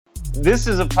This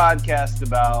is a podcast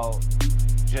about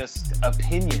just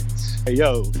opinions. Hey,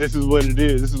 yo, this is what it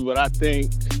is. This is what I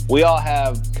think. We all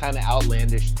have kind of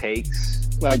outlandish takes.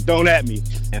 Like, don't at me.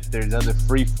 If there's other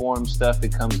free form stuff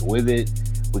that comes with it,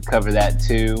 we cover that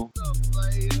too.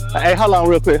 Hey, hold on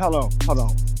real quick. Hold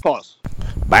on. Pause.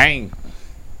 Bang.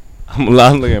 I'm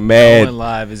looking mad. Going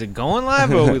live. Is it going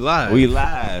live or are we live? We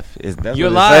live. You're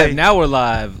live. Now we're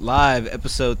live. Live,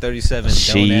 episode 37.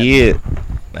 Shit.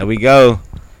 There we go.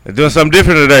 We're doing something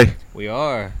different today. We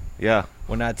are. Yeah.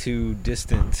 We're not too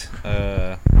distant.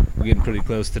 We're getting pretty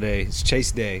close today. It's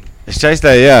Chase Day. It's Chase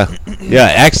Day, yeah. Yeah,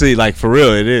 actually, like, for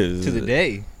real, it is. To the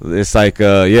day. It's like,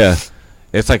 yeah.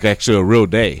 It's like actually a real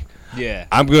day. Yeah.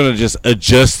 I'm going to just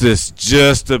adjust this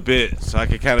just a bit so I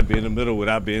can kind of be in the middle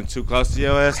without being too close to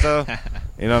your ass, though.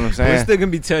 You know what I'm saying? We're still going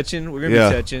to be touching. We're going to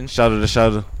be touching. Shoulder to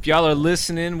shoulder. If y'all are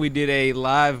listening, we did a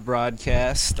live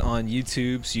broadcast on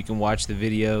YouTube, so you can watch the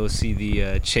video, see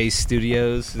the Chase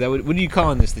Studios. Is that what are you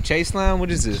calling this? The Chase Lounge?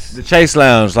 What is this? The Chase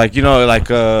Lounge. Like, you know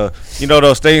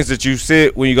those things that you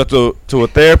sit when you go to a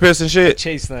therapist and shit? The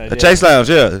Chase Lounge. The Chase Lounge,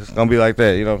 yeah. It's going to be like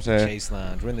that, you know what I'm saying? Chase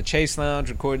Lounge. We're in the Chase Lounge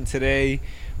recording today.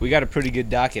 We got a pretty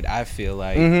good docket, I feel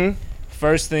like. Mm-hmm.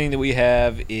 First thing that we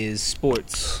have is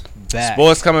sports back.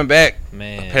 Sports coming back,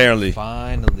 man. apparently.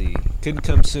 Finally. Couldn't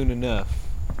come soon enough.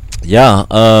 Yeah,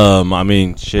 I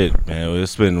mean, shit, man.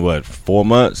 It's been, 4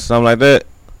 months, something like that?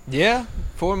 Yeah,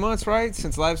 4 months, right,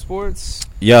 since live sports?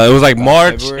 Yeah, it was like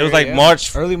March. February, it was like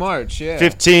March. Early March, yeah.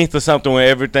 15th or something when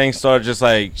everything started just,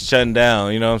 like, shutting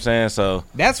down, you know what I'm saying? So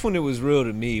that's when it was real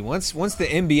to me. Once the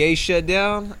NBA shut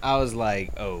down, I was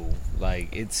like, oh,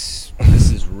 like, this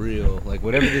is real. Like,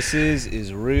 whatever this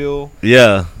is real.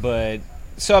 yeah. But,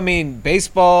 so, I mean,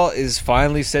 baseball is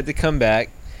finally set to come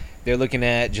back. They're looking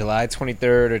at July 23rd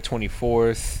or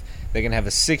 24th. They're going to have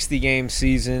a 60-game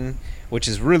season, which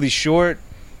is really short.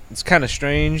 It's kind of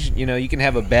strange. You know, you can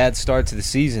have a bad start to the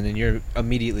season and you're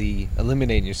immediately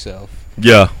eliminating yourself.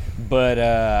 Yeah. But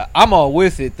I'm all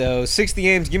with it, though. 60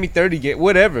 games, give me 30 games,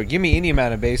 whatever. Give me any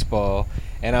amount of baseball,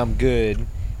 and I'm good.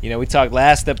 You know, we talked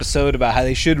last episode about how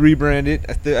they should rebrand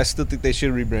it. I still think they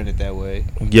should rebrand it that way.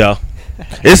 Yeah.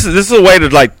 This is a way to,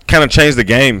 like, kind of change the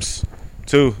games,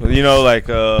 too. You know, like,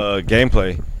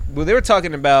 gameplay. Well, they were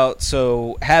talking about,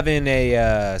 having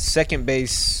a second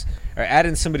base, or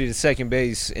adding somebody to second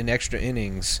base in extra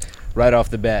innings right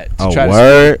off the bat.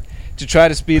 To try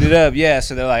to speed it up, yeah.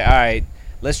 So they're like, all right,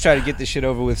 let's try to get this shit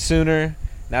over with sooner.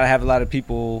 Not have a lot of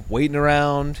people waiting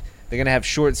around. They're going to have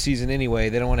short season anyway.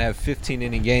 They don't want to have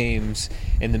 15-inning games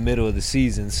in the middle of the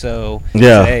season. So,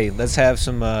 yeah. Hey, let's have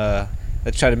some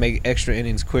let's try to make extra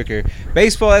innings quicker.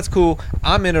 Baseball, that's cool.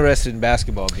 I'm interested in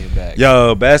basketball being back.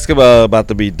 Yo, basketball about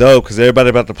to be dope because everybody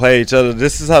about to play each other.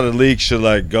 This is how the league should,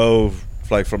 like, go,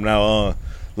 like, from now on.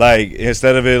 Like,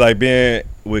 instead of it, like, being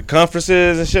with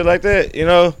conferences and shit like that, you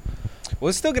know? Well,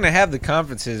 it's still going to have the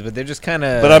conferences, but they're just kind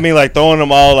of... But, I mean, like, throwing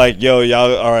them all, like, yo,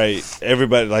 y'all, all right,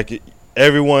 everybody, like,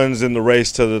 everyone's in the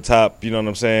race to the top, you know what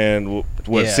I'm saying?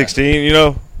 What, yeah. 16, you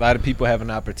know? A lot of people have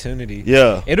an opportunity.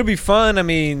 Yeah. It'll be fun. I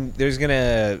mean,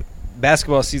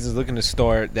 basketball season's looking to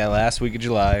start that last week of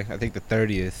July, I think the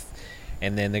 30th.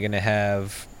 And then they're going to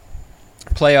have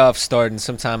playoffs starting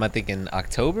sometime, I think, in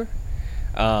October.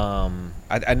 I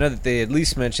know that they at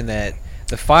least mentioned that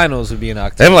the finals would be in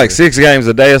October. They have like 6 games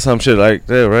a day or some shit like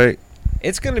that, right?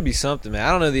 It's going to be something, man.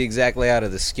 I don't know the exact layout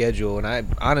of the schedule, and I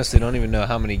honestly don't even know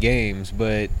how many games,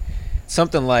 but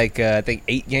something like I think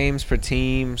 8 games per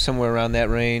team, somewhere around that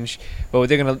range. But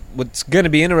what's going to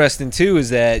be interesting too is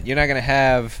that you're not going to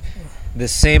have the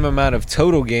same amount of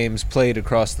total games played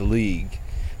across the league.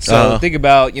 So think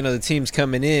about, the teams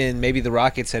coming in. Maybe the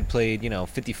Rockets had played,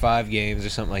 55 games or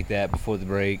something like that before the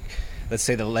break. Let's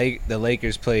say the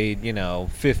Lakers played,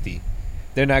 50.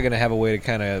 They're not going to have a way to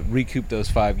kind of recoup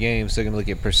those 5 games. They're going to look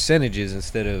at percentages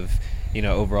instead of,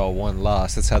 overall one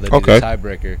loss. That's how they do the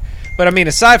tiebreaker. But, I mean,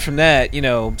 aside from that,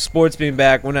 sports being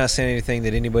back, we're not saying anything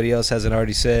that anybody else hasn't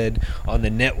already said on the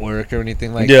network or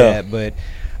anything like that. But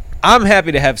I'm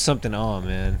happy to have something on,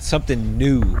 man. Something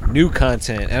new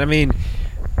content. And, I mean,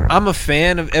 I'm a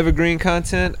fan of evergreen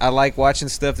content. I like watching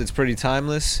stuff that's pretty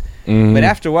timeless. Mm-hmm. But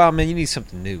after a while, man, you need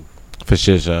something new. For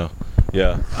sure.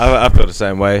 Yeah, I feel the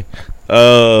same way.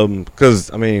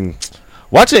 Because, I mean,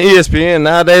 watching ESPN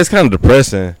nowadays is kind of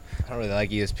depressing. I don't really like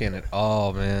ESPN at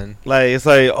all, man. Like, it's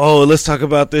like, oh, let's talk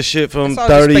about this shit from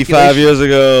 35 years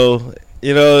ago,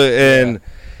 and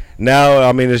now,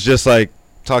 I mean, it's just like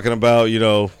talking about,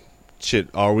 shit,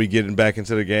 are we getting back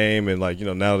into the game? And, like,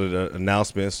 now the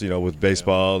announcements, with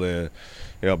baseball and,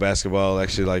 basketball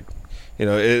actually, like, You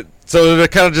know, so they're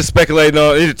kind of just speculating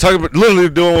on talking about literally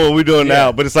doing what we're doing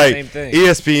now, but it's like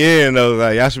ESPN though,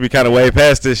 like y'all should be kind of way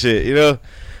past this shit, you know?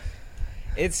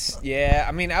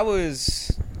 I mean,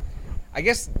 I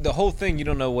guess the whole thing, you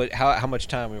don't know how much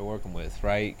time we were working with,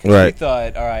 right? Right. We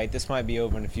thought, all right, this might be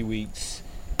over in a few weeks.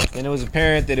 Then it was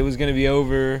apparent that it was going to be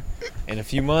over in a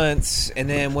few months. And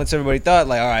then once everybody thought,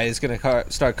 like, all right, it's going to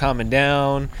start calming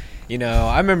down. You know,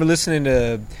 I remember listening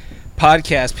to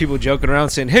podcasts, people joking around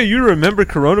saying, hey, you remember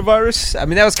coronavirus? I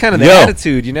mean, that was kind of the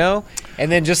attitude, you know?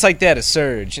 And then just like that, a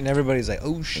surge. And everybody's like,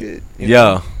 oh, shit. You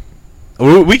know?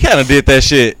 We kind of did that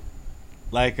shit.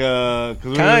 Like, cause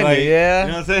we kinda, like, yeah.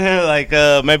 You know what I'm saying?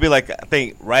 Like, maybe like I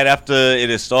think right after it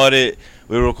had started,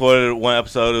 we recorded one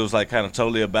episode. It was like kind of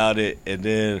totally about it, and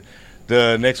then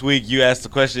the next week you asked the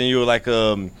question. You were like,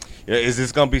 "Is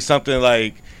this gonna be something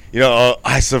like, you know,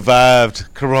 I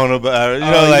survived coronavirus?" You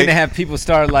know, you're like gonna have people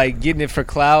start like getting it for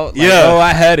clout. Like, yeah. Oh,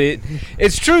 I had it.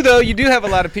 It's true though. You do have a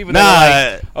lot of people that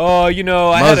are like, oh, you know,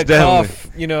 I had a cough,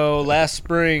 you know, last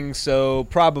spring, so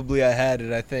probably I had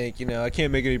it. I think, you know, I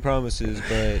can't make any promises,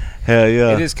 but hell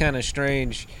yeah, it is kind of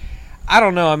strange. I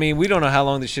don't know. I mean, we don't know how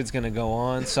long this shit's gonna go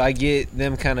on, so I get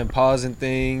them kind of pausing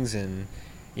things and,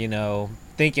 you know,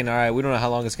 thinking, all right, we don't know how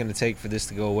long it's going to take for this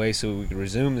to go away so we can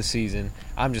resume the season.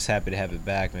 I'm just happy to have it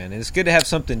back, man. And it's good to have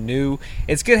something new.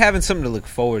 It's good having something to look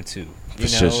forward to.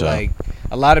 You know, like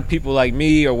a lot of people like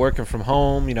me are working from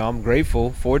home. You know, I'm grateful,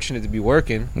 fortunate to be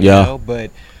working. You know, but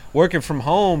working from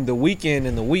home, the weekend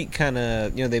and the week kind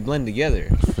of, you know, they blend together.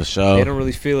 For sure. They don't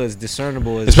really feel as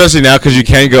discernible as. Especially now because you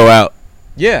can't go out.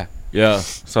 Yeah. Yeah.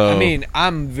 So I mean,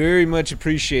 I'm very much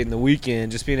appreciating the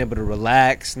weekend, just being able to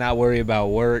relax, not worry about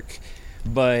work.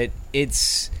 But it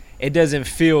doesn't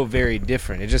feel very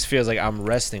different. It just feels like I'm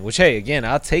resting. Which, hey, again,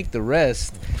 I'll take the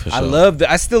rest. For sure.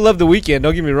 I still love the weekend.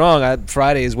 Don't get me wrong.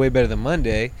 Friday is way better than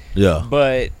Monday. Yeah.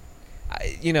 But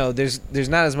you know, there's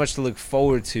not as much to look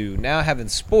forward to. Now having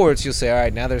sports, you'll say, all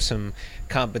right, now there's some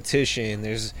competition.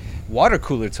 There's water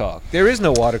cooler talk. There is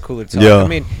no water cooler talk. Yeah. I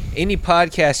mean, any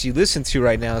podcast you listen to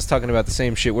right now is talking about the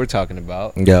same shit we're talking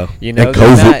about. Yeah. You know,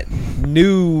 there's not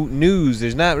new news.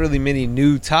 There's not really many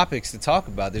new topics to talk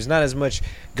about. There's not as much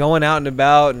going out and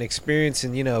about and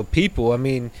experiencing, you know, people. I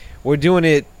mean, we're doing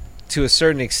it to a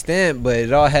certain extent, but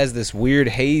it all has this weird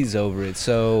haze over it.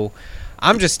 So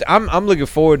I'm looking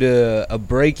forward to a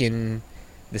break in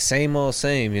the same old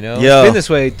same, you know? Yeah. It's been this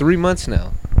way 3 months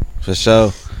now. For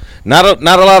sure. Not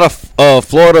a lot of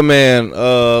Florida man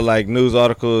like news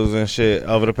articles and shit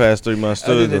over the past 3 months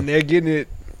too. Other than they're getting it,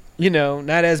 you know,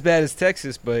 not as bad as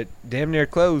Texas, but damn near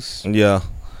close. Yeah.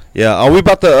 Yeah. Are we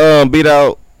about to beat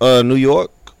out New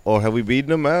York? Or have we beaten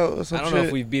them out or some I don't shit? know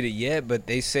if we've beat it yet, but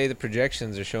they say the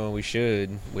projections are showing we should,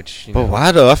 which, you But know.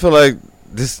 why though? I feel like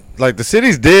this, like the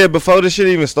city's dead before this shit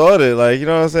even started. Like, you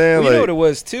know what I'm saying? Well, you like, know what it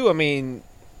was too. I mean,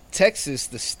 Texas,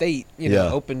 the state, you know,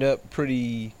 opened up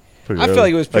pretty I early. feel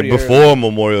like it was pretty like before early.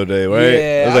 Memorial Day, right?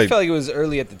 Yeah, it was I like, felt like it was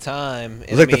early at the time. it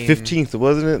was like the 15th,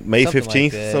 wasn't it? May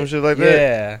 15th, some shit like that.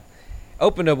 Yeah,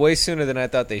 opened up way sooner than I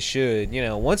thought they should. You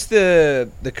know, once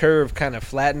the curve kind of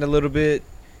flattened a little bit,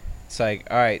 it's like,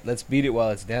 all right, let's beat it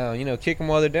while it's down. You know, kick them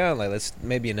while they're down. Like, let's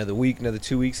maybe another week, another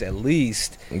 2 weeks at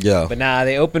least. Yeah. But nah,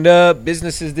 they opened up.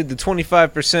 Businesses did the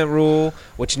 25% rule,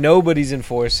 which nobody's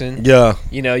enforcing. Yeah.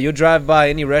 You know, you'll drive by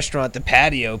any restaurant, the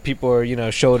patio, people are, you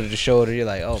know, shoulder to shoulder. You're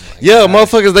like, oh my Yeah, God.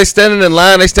 motherfuckers, they standing in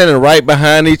line. They standing right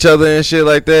behind each other and shit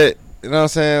like that. You know what I'm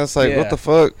saying? It's like, Yeah. what the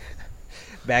fuck?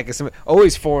 Back at some,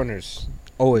 always foreigners.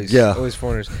 Always. Yeah. Always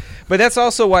foreigners. But that's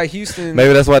also why Houston.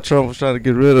 Maybe that's why Trump was trying to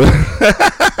get rid of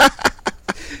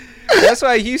That's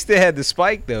why Houston had the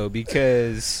spike, though,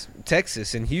 because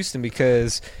Texas and Houston,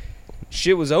 because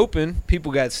shit was open.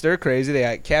 People got stir crazy. They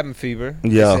got cabin fever.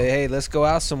 Yeah. They say, hey, let's go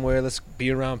out somewhere. Let's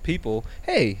be around people.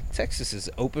 Hey, Texas is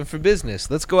open for business.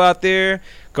 Let's go out there,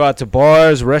 go out to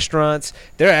bars, restaurants.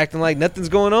 They're acting like nothing's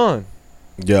going on.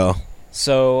 Yeah.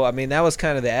 So, I mean, that was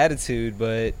kind of the attitude,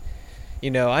 but,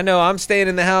 you know I'm staying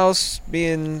in the house,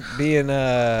 being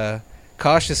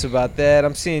cautious about that.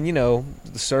 I'm seeing, you know,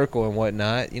 the circle and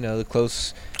whatnot, you know, the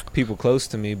close people close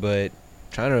to me, but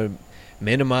trying to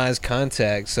minimize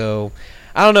contact. So,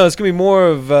 I don't know. It's going to be more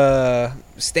of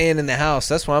staying in the house.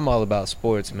 That's why I'm all about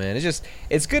sports, man.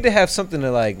 It's good to have something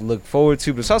to, like, look forward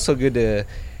to, but it's also good to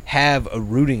have a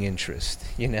rooting interest,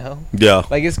 you know? Yeah.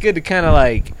 Like, it's good to kind of,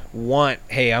 like, want,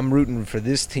 hey, I'm rooting for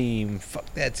this team,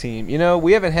 fuck that team. You know,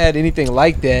 we haven't had anything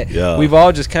like that. Yeah. We've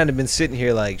all just kind of been sitting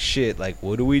here like, shit, like,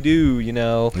 what do we do, you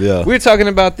know? Yeah. We were talking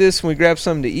about this when we grabbed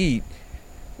something to eat.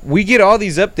 we get all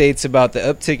these updates about the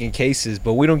uptick in cases,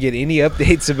 but we don't get any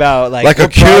updates about like a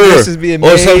what cure progress is being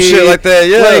made or some shit like that.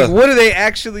 Yeah, like what are they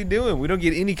actually doing? We don't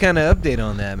get any kind of update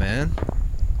on that, man.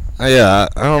 Yeah,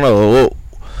 I don't know.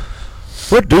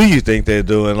 What do you think they're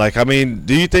doing? Like, I mean,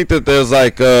 do you think that there's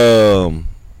like what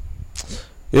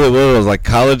are those, like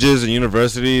colleges and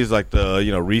universities, like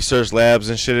the research labs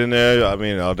and shit in there? I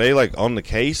mean, are they like on the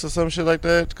case or some shit like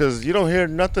that? Because you don't hear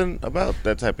nothing about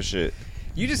that type of shit.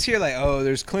 You just hear like, oh,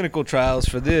 there's clinical trials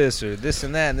for this or this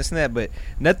and that and this and that, but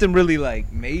nothing really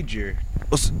like major.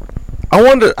 I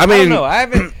wonder. I mean, I don't know. I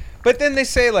haven't. But then they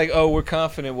say like, oh, we're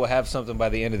confident we'll have something by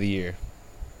the end of the year.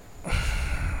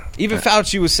 Even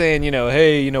Fauci was saying,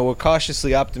 hey, we're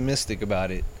cautiously optimistic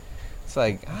about it. It's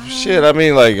like, shit. I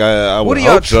mean, like, I would what are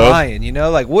y'all hope so. trying?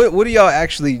 Like, what are y'all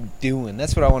actually doing?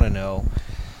 That's what I want to know.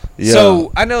 Yeah.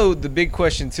 So I know the big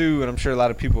question too, and I'm sure a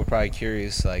lot of people are probably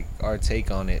curious, like our take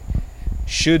on it.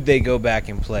 Should they go back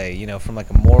and play, from like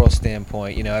a moral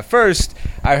standpoint? At first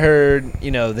I heard,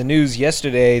 the news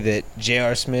yesterday that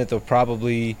J.R. Smith will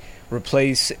probably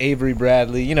replace Avery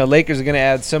Bradley. Lakers are going to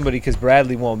add somebody because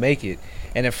Bradley won't make it.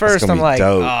 And at first I'm like,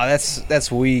 dope. oh,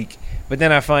 that's weak. But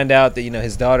then I find out that,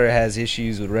 his daughter has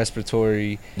issues with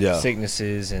respiratory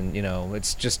sicknesses and,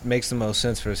 it just makes the most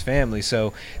sense for his family.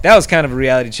 So that was kind of a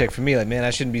reality check for me. Like, man, I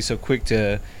shouldn't be so quick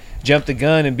to jump the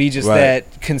gun and be just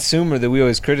that consumer that we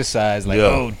always criticize, like,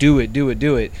 oh, do it.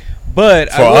 But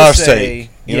for I will our say, sake,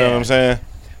 you know what I'm saying?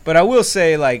 But I will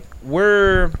say, like,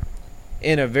 we're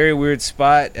in a very weird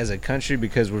spot as a country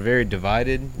because we're very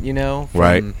divided,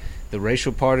 from the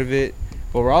racial part of it.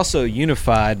 But we're also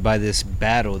unified by this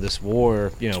battle, this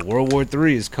war. World War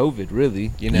III is COVID,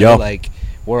 really. Like,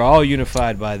 we're all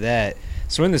unified by that.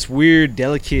 So we're in this weird,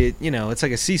 delicate, it's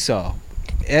like a seesaw.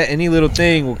 Any little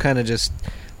thing will kind of just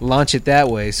launch it that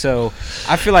way. So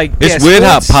I feel like it's weird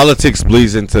how politics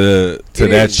bleeds into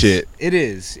that shit. It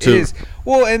is.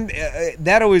 Well, and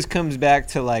that always comes back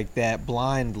to like that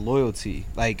blind loyalty.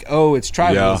 Like, oh, it's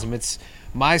tribalism. It's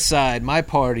my side, my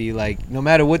party. Like, no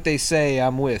matter what they say,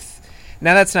 I'm with.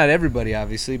 Now that's not everybody,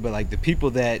 obviously, but like the people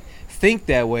that think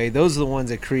that way, those are the ones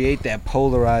that create that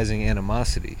polarizing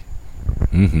animosity.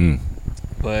 Mm-hmm.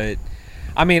 But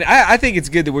I mean, I think it's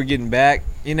good that we're getting back.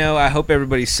 I hope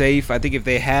everybody's safe. I think if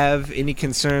they have any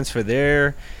concerns for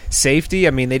their safety, I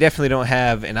mean, they definitely don't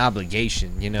have an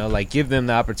obligation, like give them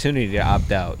the opportunity to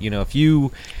opt out. If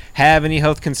you have any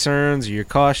health concerns or you're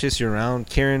cautious, you're around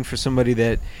caring for somebody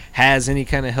that has any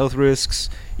kind of health risks,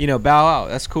 bow out.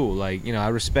 That's cool. Like, I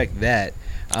respect that.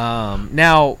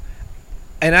 Now,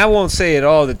 and I won't say at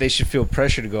all that they should feel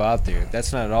pressure to go out there.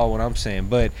 That's not at all what I'm saying.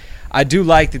 But I do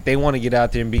like that they want to get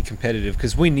out there and be competitive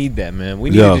because we need that, man.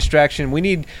 We need a distraction. We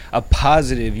need a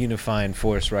positive unifying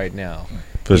force right now.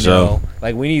 For sure.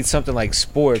 Like, we need something like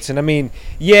sports. And, I mean,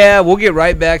 we'll get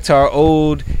right back to our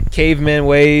old caveman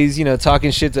ways, talking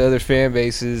shit to other fan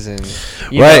bases and,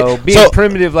 being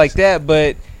primitive like that.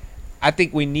 But I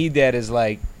think we need that as,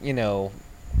 like,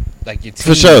 like your team,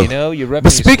 for sure. You're repping.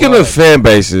 But speaking of fan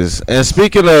bases, and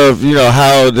speaking of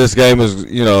how this game is,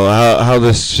 how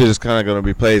this shit is kind of going to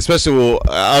be played. Especially,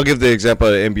 I'll give the example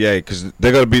of the NBA because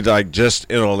they're going to be like just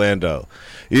in Orlando.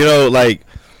 Like,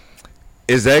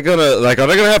 is that gonna are they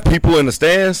gonna have people in the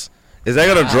stands? Is that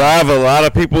gonna drive a lot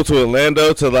of people to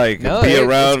Orlando to be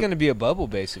around? It's gonna be a bubble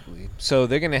basically. So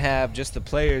they're gonna have just the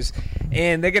players,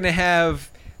 and they're gonna have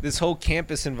this whole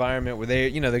campus environment where they're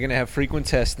gonna have frequent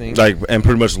testing, and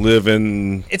pretty much live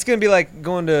in. It's gonna be like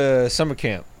going to summer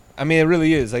camp. I mean, it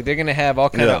really is. Like, they're gonna have all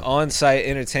kind of on-site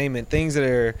entertainment, things that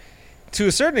are, to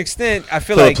a certain extent, I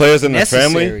feel like the players and necessary.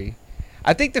 the family.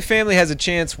 I think the family has a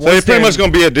chance. So they're pretty much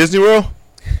gonna be at Disney World.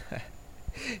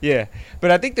 Yeah,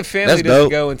 but I think the family doesn't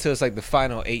go until it's like the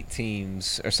final 8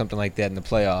 teams or something like that in the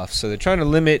playoffs. So they're trying to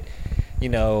limit,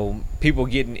 people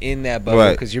getting in that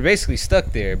bubble because you're basically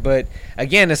stuck there. But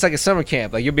again, it's like a summer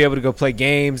camp. Like, you'll be able to go play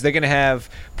games. They're gonna have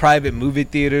private movie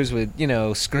theaters with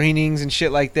screenings and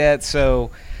shit like that. So,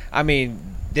 I mean,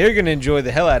 they're gonna enjoy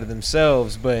the hell out of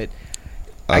themselves. But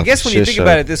I guess when you think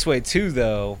about it this way too,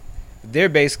 though, they're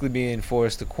basically being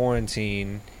forced to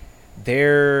quarantine.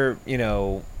 They're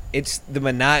it's the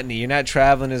monotony. You're not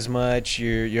traveling as much.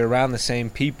 You're around the same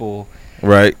people.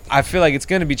 Right. I feel like it's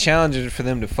going to be challenging for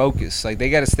them to focus. Like, they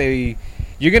got to stay.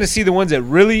 You're going to see the ones that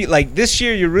really, like, this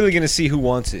year, you're really going to see who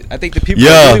wants it. I think the people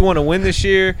that really want to win this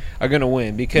year are going to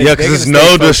win because there's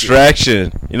no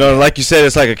distraction. Like you said,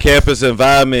 it's like a campus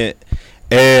environment.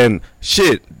 And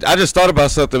shit, I just thought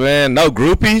about something, man. No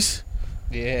groupies.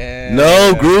 Yeah.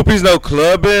 No groupies, no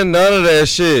clubbing, none of that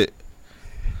shit.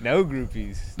 No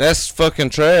groupies. That's fucking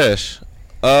trash.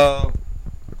 But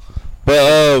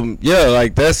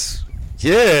like that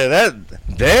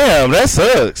Damn, that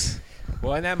sucks.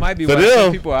 Well, and that might be For why them.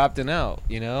 some people are opting out.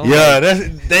 You know. Yeah,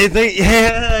 they think.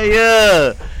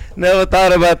 Yeah. Never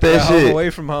thought about that Home shit. away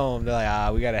from home. They're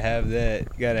like, we gotta have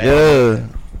that. Gotta have Yeah.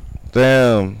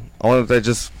 Damn. I wonder if they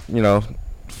just,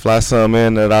 fly some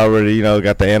in that already,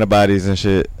 got the antibodies and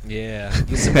shit. Yeah.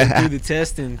 Get somebody through the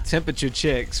test and temperature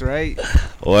checks, right?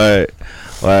 Right.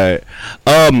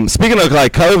 Speaking of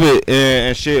like COVID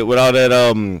and shit with all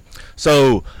that,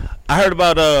 so I heard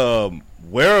about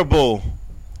wearable,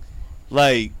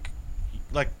 like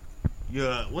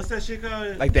yeah, what's that shit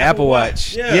called? Like the Apple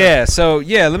Watch. Yeah. So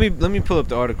let me pull up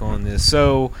the article on this.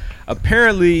 So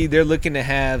apparently they're looking to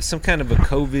have some kind of a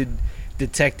COVID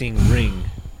detecting ring.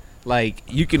 Like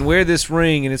you can wear this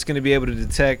ring and it's going to be able to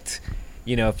detect,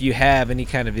 if you have any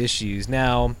kind of issues.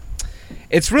 Now,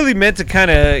 it's really meant to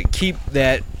kind of keep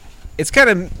that. It's kind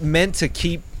of meant to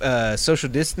keep social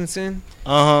distancing.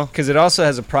 Because it also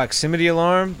has a proximity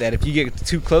alarm that if you get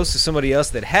too close to somebody else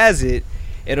that has it,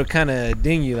 it'll kind of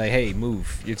ding you like, hey,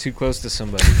 move. You're too close to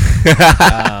somebody.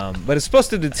 But it's supposed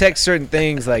to detect certain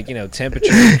things like,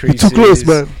 temperature increases. Too close,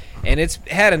 man. And it's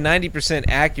had a 90%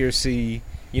 accuracy,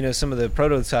 some of the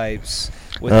prototypes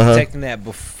with detecting that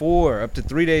up to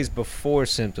 3 days before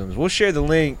symptoms. We'll share the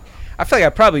link. I feel like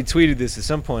I probably tweeted this at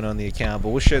some point on the account, but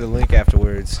we'll share the link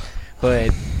afterwards.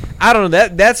 But I don't know.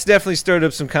 That's definitely stirred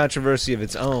up some controversy of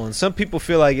its own. Some people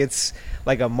feel like it's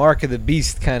like a mark of the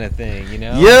beast kind of thing,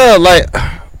 Yeah, like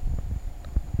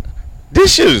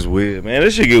this shit is weird, man.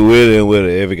 This shit get weirder and weirder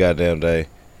every goddamn day.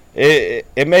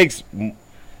 It makes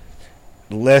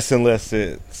less and less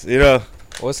sense,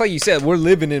 Well, it's like you said, we're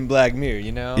living in Black Mirror,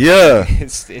 Yeah. They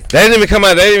They didn't even come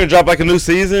out. They didn't even drop like a new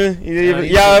season.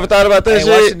 Y'all ever thought about that shit?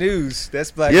 Watch the news.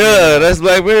 That's Black Mirror. Yeah, that's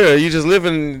Black Mirror. You just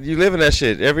living that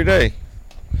shit every day.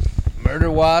 Murder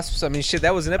wasps. I mean, shit,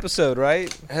 that was an episode,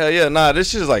 right? Hell yeah, nah, this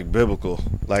shit is like biblical.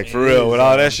 Like for real, with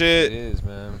all that shit. It is,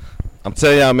 man. I'm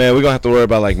telling y'all, man, we're gonna have to worry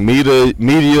about like medias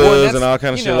and all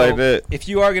kind of shit like that. If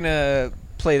you are gonna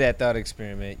play that thought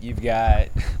experiment, you've got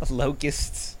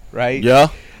locusts, right? Yeah.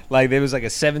 Like there was like a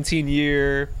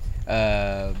 17-year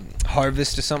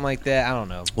harvest or something like that. I don't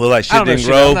know. Well, like I shit don't know didn't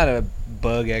shit. grow. I'm not a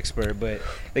bug expert, but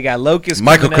they got locusts.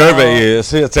 Michael coming out. Curvey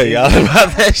is. He'll tell y'all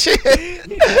about that shit.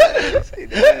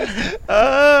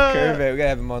 Curvey, we gotta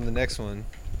have him on the next one.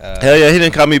 Hell yeah, he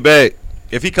didn't call me back.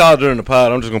 If he called during the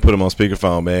pod, I'm just gonna put him on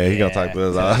speakerphone, man. He gonna talk to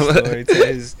us all.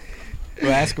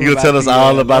 He gonna tell us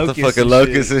all about the fucking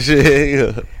locusts and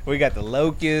shit. Yeah. We got the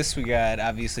locusts. We got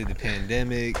obviously the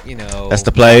pandemic. That's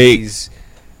the plague. These,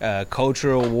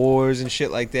 cultural wars and shit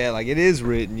like that. Like it is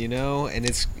written, and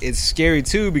it's scary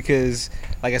too because,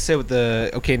 like I said, with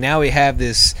now we have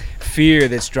this fear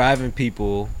that's driving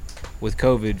people with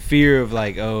COVID. Fear of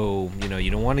like, you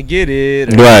don't want to get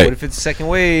it. Or, right. What if it's a second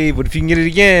wave? What if you can get it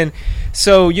again?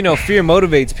 So fear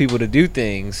motivates people to do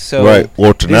things. So right,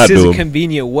 or to not do this is them. a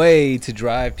convenient way to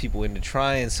drive people into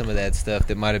trying some of that stuff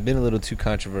that might have been a little too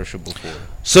controversial before.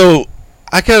 So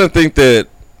I kind of think that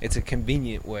it's a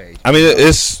convenient way. I mean,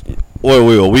 it's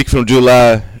we're a week from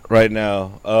July right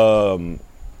now.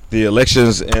 The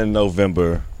elections in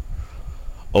November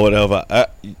or whatever.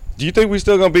 Do you think we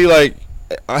still gonna be like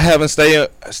having stay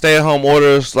at home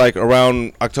orders like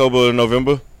around October or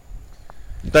November?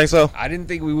 You think so? I didn't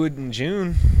think we would in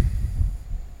June.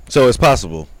 So it's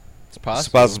possible. It's possible. It's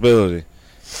a possibility.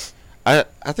 I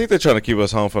think they're trying to keep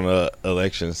us home from the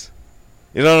elections.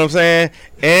 You know what I'm saying?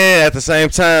 And at the same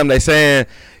time, they saying,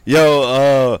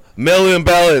 mail-in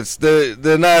ballots,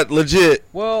 they're not legit.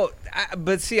 Well,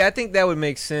 but see, I think that would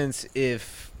make sense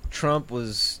if Trump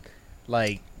was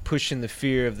like pushing the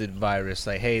fear of the virus,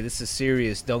 like, hey, this is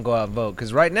serious, don't go out and vote.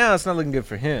 Because right now, it's not looking good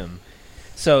for him.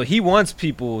 So he wants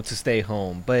people to stay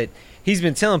home, but he's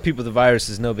been telling people the virus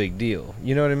is no big deal.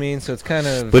 You know what I mean? So it's kind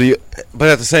of. But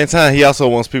at the same time, he also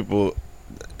wants people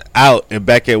out and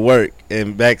back at work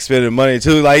and back spending money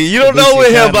too. Like you don't know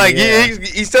with him. Like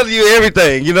he's telling you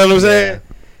everything. You know what I'm saying?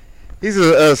 He's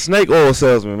a snake oil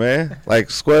salesman, man. Like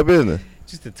square business.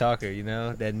 Just a talker,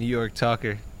 that New York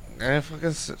talker. Man,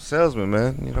 fucking salesman,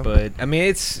 man. But I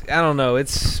mean, I don't know.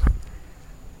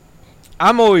 I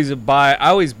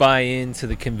always buy into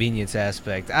the convenience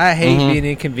aspect. I hate being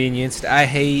inconvenienced. I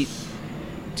hate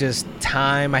just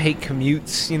time. I hate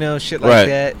commutes, shit like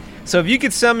that. So if you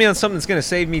could sell me on something that's going to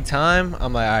save me time,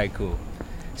 I'm like, all right, cool.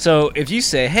 So if you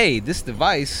say, hey, this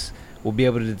device will be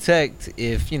able to detect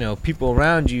if, people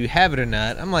around you have it or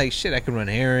not, I'm like, shit, I can run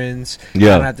errands.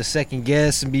 Yeah. I don't have to second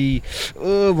guess and be,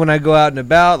 when I go out and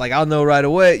about, like, I'll know right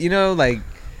away,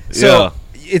 So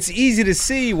it's easy to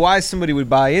see why somebody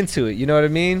would buy into it, you know what I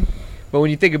mean? But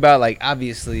when you think about, like,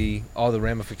 obviously all the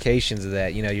ramifications of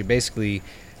that, you're basically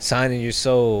signing your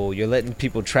soul. You're letting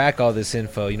people track all this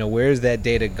info. You know, where's that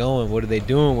data going? What are they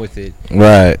doing with it?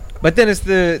 Right. But then it's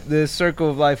the circle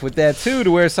of life with that too,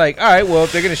 to where it's like, all right, well,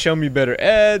 if they're gonna show me better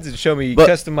ads and show me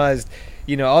customized,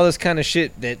 you know, all this kind of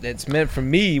shit that's meant for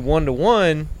me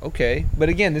 1-to-1, okay. But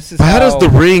again, this is how does the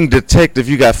Ring detect if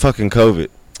you got fucking COVID?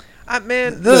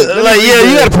 Man, you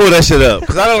gotta pull that shit up,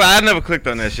 because I never clicked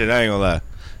on that shit. I ain't gonna lie.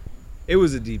 It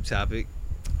was a deep topic.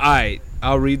 All right,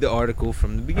 I'll read the article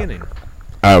from the beginning.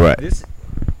 All right.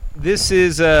 This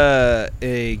is a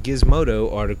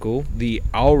Gizmodo article. The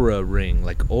Aura Ring,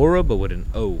 like Aura, but with an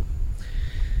O,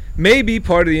 may be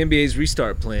part of the NBA's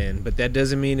restart plan, but that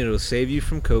doesn't mean it'll save you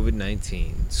from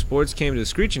COVID-19. Sports came to a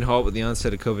screeching halt with the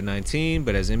onset of COVID-19,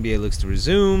 but as NBA looks to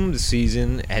resume the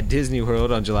season at Disney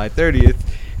World on July 30th,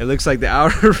 it looks like the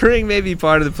Aura Ring may be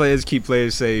part of the plan to keep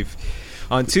players safe.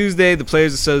 On Tuesday, the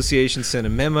Players Association sent a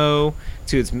memo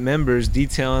to its members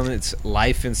detailing its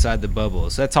life inside the bubble.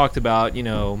 So that talked about, you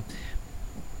know,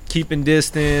 keeping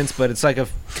distance, but it's like a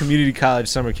community college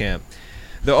summer camp.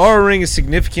 The Aura Ring is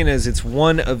significant as it's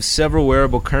one of several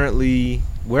wearables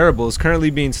currently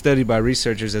being studied by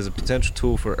researchers as a potential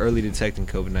tool for early detecting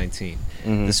COVID-19.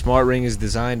 Mm-hmm. The Smart Ring is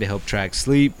designed to help track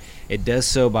sleep. It does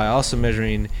so by also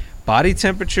measuring body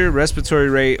temperature, respiratory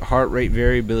rate, heart rate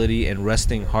variability, and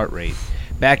resting heart rate.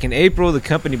 Back in April, the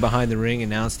company behind the ring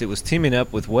announced it was teaming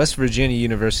up with West Virginia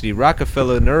University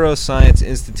Rockefeller Neuroscience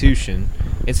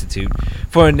Institute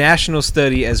for a national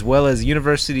study, as well as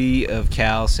University of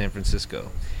Cal San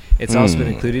Francisco. It's also been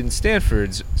included in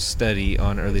Stanford's study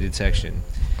on early detection.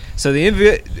 So the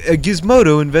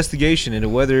Gizmodo investigation into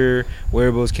whether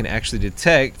wearables can actually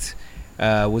detect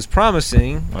was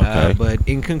promising, but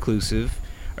inconclusive.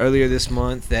 Earlier this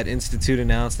month, that institute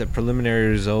announced that preliminary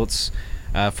results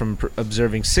from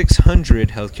observing 600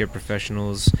 healthcare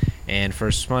professionals and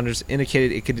first responders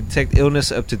indicated it could detect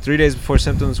illness up to 3 days before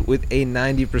symptoms with a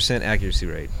 90% accuracy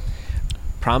rate.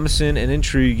 Promising and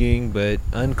intriguing, but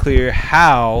unclear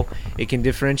how it can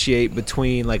differentiate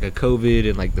between like a COVID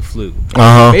and like the flu.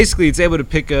 Basically, it's able to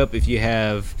pick up if you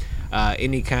have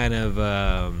any kind of,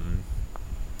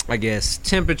 I guess,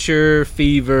 temperature,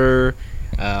 fever,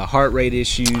 heart rate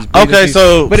issues. Okay,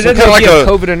 so but it doesn't know if you have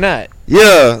COVID or not.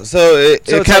 Yeah, so it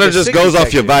kind like of just goes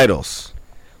off your vitals.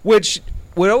 Which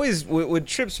what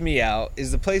trips me out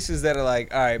is the places that are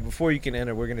like, all right, before you can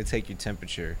enter, we're going to take your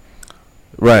temperature.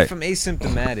 Right. From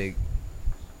asymptomatic.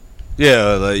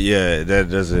 Yeah, that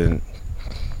doesn't.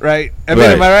 Right. I mean,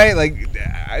 am I right? Like,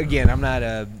 again, I'm not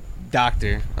a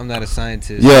doctor. I'm not a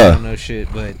scientist. Yeah. I don't know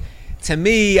shit. But to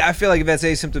me, I feel like if that's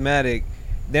asymptomatic,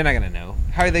 they're not going to know.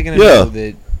 How are they going to know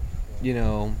that, you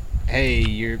know, hey,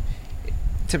 your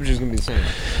temperature's going to be the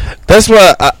same? That's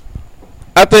why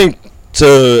I think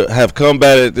to have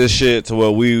combated this shit to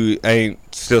where we ain't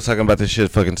still talking about this shit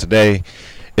fucking today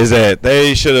is that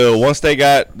they should have, once they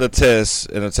got the test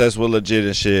and the test was legit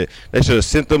and shit, they should have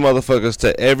sent the motherfuckers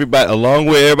to everybody, along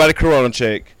with everybody corona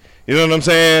check. You know what I'm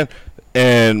saying?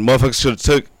 And motherfuckers should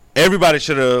have everybody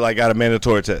should have like got a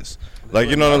mandatory test. Like,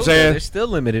 you know what I'm saying? They're still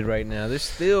limited right now. They're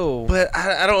still. But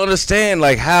I don't understand,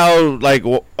 like, how, like,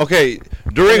 okay,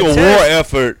 during a war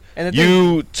effort,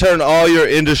 you turn all your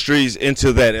industries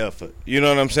into that effort. You know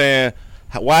what I'm saying?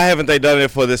 Why haven't they done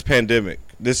it for this pandemic?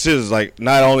 This is, like,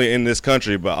 not only in this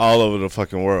country, but all over the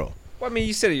fucking world. Well, I mean,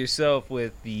 you said it yourself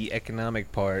with the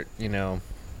economic part, you know,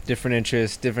 different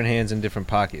interests, different hands in different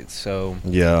pockets. So,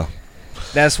 yeah.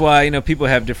 That's why, you know, people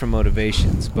have different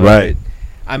motivations. But right.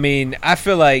 I mean, I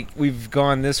feel like we've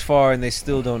gone this far and they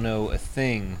still don't know a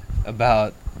thing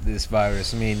about this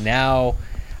virus. I mean, now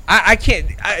I can't.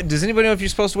 Does anybody know if you're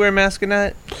supposed to wear a mask or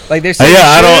not? Like they're saying,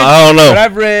 I don't know. But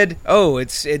I've read,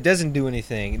 it doesn't do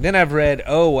anything. Then I've read,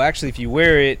 actually, if you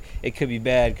wear it, it could be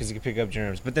bad because it could pick up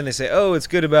germs. But then they say, it's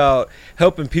good about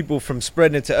helping people from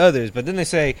spreading it to others. But then they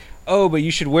say, but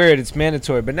you should wear it. It's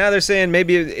mandatory. But now they're saying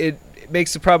maybe it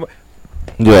makes the problem.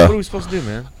 Yeah. What are we supposed to do,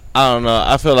 man? I don't know.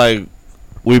 I feel like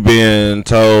we being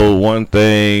told one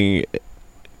thing,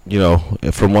 you know,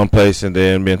 from one place, and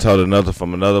then being told another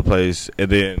from another place, and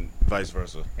then vice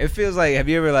versa. It feels like, have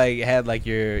you ever like had like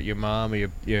your mom or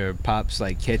your pops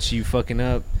like catch you fucking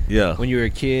up? Yeah. When you were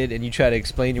a kid and you try to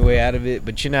explain your way out of it,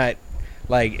 but you're not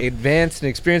like advanced and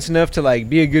experienced enough to like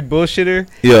be a good bullshitter.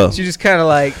 Yeah. So you just kind of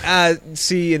like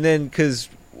see, and then because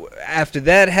after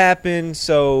that happened,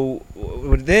 so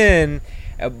then.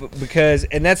 Because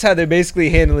and that's how they're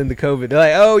basically handling the COVID. They're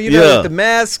like, with the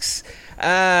masks.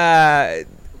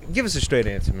 Give us a straight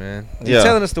answer, man. You're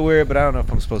telling us to wear it, but I don't know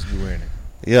if I'm supposed to be wearing it.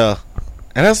 Yeah,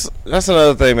 and that's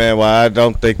another thing, man. Why I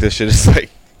don't think this shit is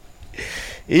like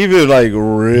even like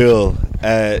real.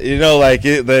 You know, like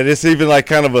that it's even like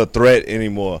kind of a threat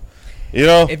anymore. You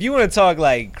know, if you want to talk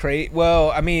like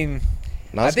well, I mean,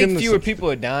 Now I it's think getting fewer to- people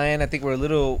are dying. I think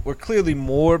we're clearly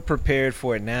more prepared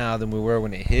for it now than we were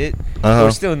when it hit. Uh-huh.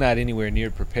 We're still not anywhere near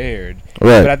prepared.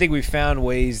 Right. But I think we found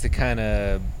ways to kind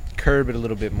of curb it a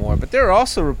little bit more. But there are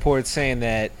also reports saying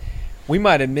that we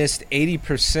might have missed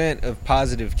 80% of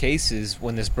positive cases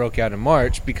when this broke out in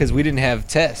March because we didn't have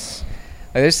tests.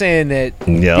 Like they're saying that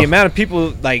Yeah. the amount of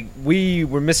people, like, we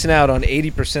were missing out on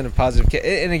 80% of positive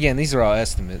cases. And again, these are all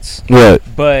estimates. Right.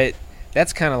 But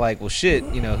that's kind of like, well, shit,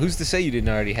 who's to say you didn't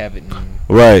already have it and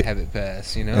Right. have it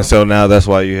pass, And so now that's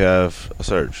why you have a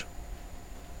surge.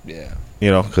 Yeah.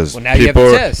 Because Well, now you have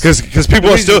people, to test. because people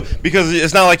The are still, reason- because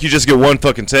it's not like you just get one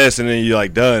fucking test and then you're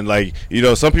like done. Like,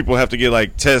 some people have to get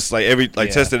like tests Yeah.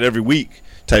 tested every week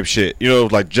type shit.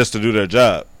 Like just to do their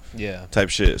job Yeah. type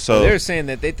shit. So They're saying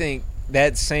that they think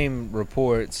that same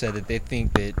report said that they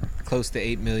think that close to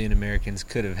 8 million Americans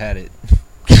could have had it.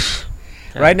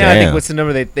 Right now, I think damn. what's the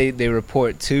number they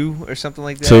report 2 or something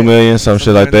like that. 2 million, some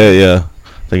shit like that. Yeah,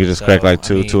 I think you just So, cracked like I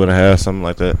 2, mean- 2.5, something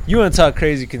like that. You want to talk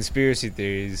crazy conspiracy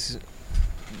theories?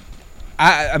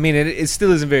 I mean, it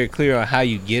still isn't very clear on how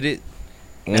you get it.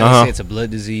 Now they Uh-huh. say it's a blood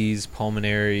disease,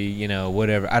 pulmonary,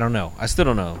 whatever. I don't know. I still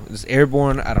don't know. It's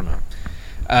airborne. I don't know.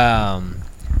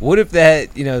 What if that,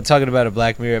 talking about a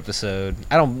Black Mirror episode,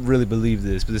 I don't really believe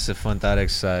this, but this is a fun thought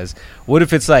exercise. What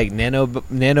if it's like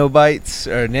nanobites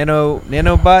or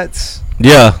nanobots?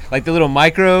 Yeah, Like the little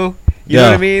micro, you know Yeah.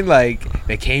 what I mean? Like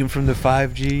they came from the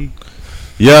 5G.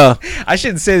 yeah. I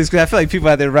shouldn't say this because I feel like people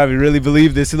out there probably really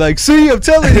believe this. They're like, see, I'm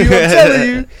telling you, I'm telling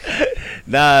you.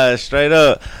 Nah, straight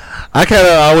up. I kind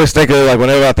of always think of, like,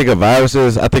 whenever I think of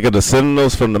viruses, I think of the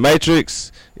Sentinels from the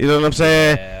Matrix. You know what I'm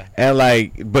saying? Yeah.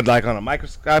 And but on a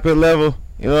microscopic level,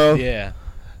 Yeah.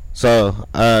 So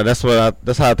that's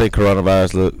how I think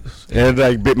coronavirus looks, and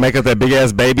like make up that big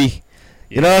ass baby.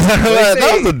 You know what I'm saying? Well, they That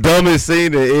say- was the dumbest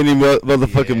scene in any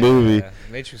motherfucking movie.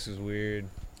 Matrix was weird.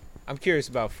 I'm curious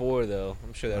about 4 though.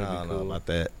 I'm sure that I would don't be know cool. about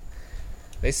that.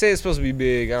 They say it's supposed to be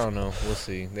big. I don't know. We'll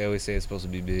see. They always say it's supposed to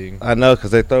be big. I know,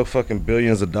 because they throw fucking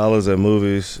billions of dollars at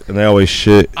movies, and they always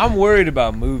shit. I'm worried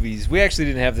about movies. We actually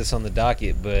didn't have this on the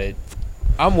docket, but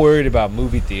I'm worried about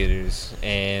movie theaters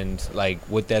and like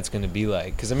what that's going to be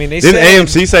like. Because I mean, they Didn't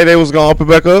said AMC say they was gonna open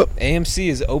back up? AMC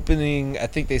is opening. I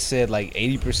think they said like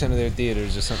 80% of their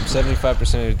theaters or something, 75%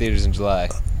 of their theaters in July.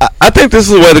 I think this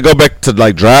is a way to go back to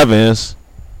like drive-ins.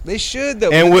 They should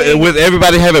though. And but the thing- with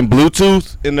everybody having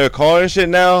Bluetooth in their car and shit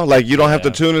now, like you don't have to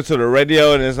Yeah. tune into the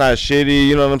radio and it's not shitty.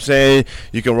 You know what I'm saying?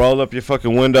 You can roll up your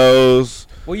fucking windows.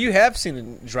 well, you have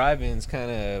seen drive-ins kind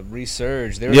of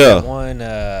resurge. There was Yeah. that one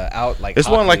out like It's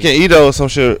one like Hockley. in Edo or some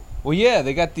shit. Well, yeah,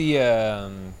 they got the.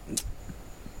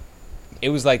 It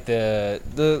was like the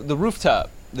rooftop.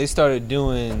 They started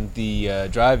doing the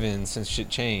drive-in since shit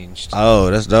changed. Oh,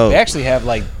 that's dope. They actually have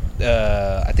like.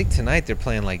 I think tonight they're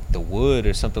playing like The Wood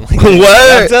or something like that.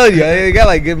 What? I'm telling you, they got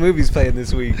like good movies playing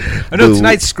this week. I know Dude.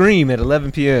 tonight's Scream at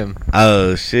 11 p.m.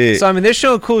 Oh shit. So I mean, they're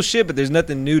showing cool shit, but there's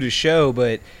nothing new to show.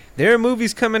 But there are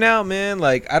movies coming out, man.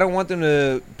 Like I don't want them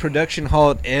to production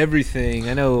halt everything.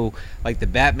 I know, like the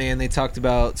Batman, they talked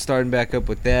about starting back up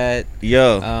with that.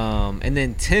 Yo. And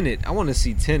then Tenet. I want to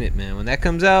see Tenet, man. When that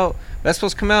comes out, that's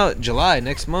supposed to come out July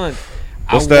next month.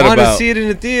 What's I that want to about? see it in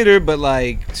the theater, but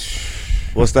like,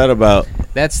 What's that about?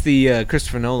 that's the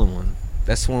Christopher Nolan one.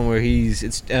 That's the one where it's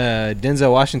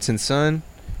Denzel Washington's son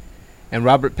and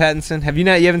Robert Pattinson.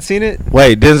 You haven't seen it?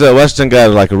 Wait, Denzel Washington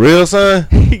got like a real son?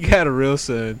 He got a real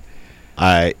son. All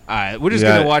right. All right, we're just You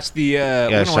gonna gotta- watch the. We're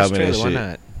gotta gonna watch show the me that trailer. Why shit.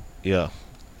 not? Yeah. All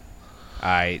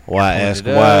right. Why pulling ask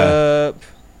it why? up.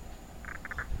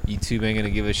 YouTube ain't gonna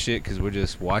give a shit because we're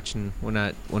just watching. We're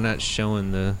not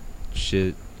showing the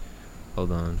shit.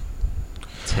 Hold on.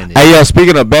 Tenet. Hey, yo,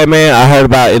 speaking of Batman, I heard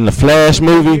about in the Flash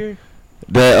movie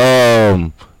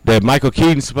that Michael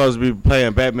Keaton's supposed to be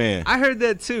playing Batman. I heard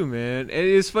that too, man. And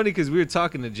it's funny because we were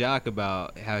talking to Jock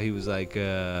about how he was like,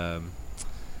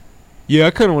 yeah,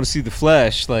 I kind of want to see the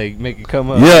Flash like make it come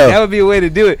up. Yeah. That would be a way to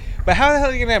do it. But how the hell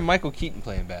are you gonna have Michael Keaton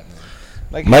playing Batman?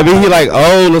 Like Maybe how- he like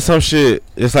old or some shit.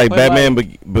 It's like But, Batman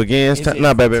like, Begins. Is it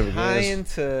Not Batman tying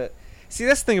Begins. to? See,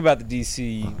 that's the thing about the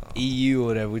DC EU or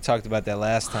whatever. We talked about that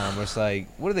last time. Where it's like,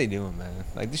 what are they doing, man?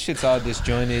 Like this shit's all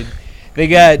disjointed. They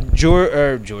got George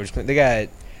Clooney. They got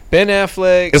Ben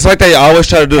Affleck. It's like they always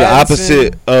try to do the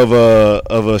Pattinson. opposite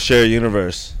of a shared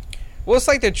universe. Well, it's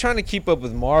like they're trying to keep up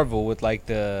with Marvel with like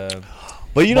the.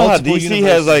 But you know how Multiple DC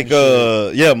has like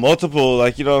universes multiple,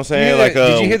 like, you know what I'm saying, Yeah, like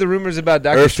did you hear the rumors about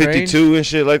Doctor Earth Strange? 52 and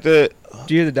shit like that.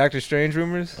 Did you hear the Doctor Strange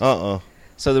rumors? Uh-uh.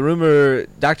 So the rumor,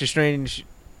 Doctor Strange,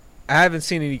 I haven't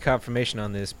seen any confirmation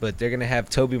on this, but they're gonna have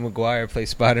Tobey Maguire play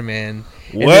Spider-Man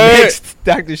in the What? next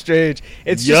Doctor Strange.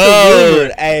 It's just a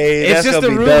rumor. Hey, It's that's just a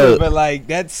gonna be rumor, dope. but like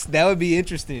that would be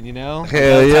interesting, you know?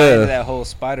 Hell Tie yeah. into that whole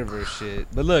Spider-Verse shit.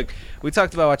 But look, we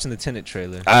talked about watching the Tenet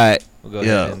trailer. All right, We'll go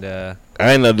Yeah. ahead and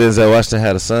I ain't know Denzel Washington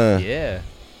had a son. yeah.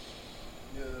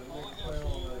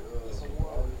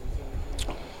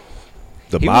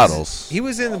 The He models. He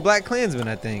was in the Black Klansman,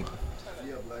 I think.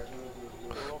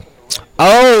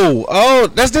 Oh,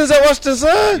 that's Denzel Washington's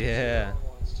son. Yeah.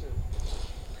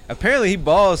 Apparently he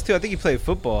balls too. I think he played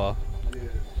football.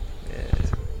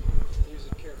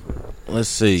 Let's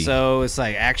see. So it's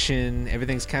like action.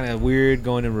 Everything's kind of weird,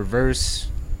 going in reverse.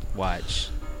 Watch.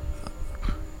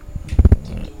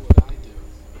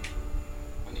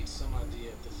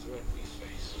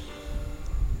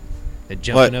 They're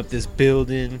jumping up this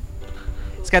building.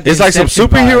 It's got. The It's like some Inception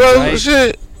superhero vibes, right?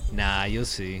 shit. Nah, you'll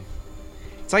see.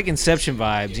 It's like Inception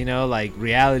vibes, you know, like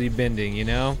reality bending, you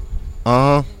know.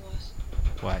 Uh huh.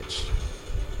 Watch.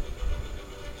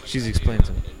 She's explaining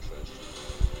to me.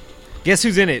 Guess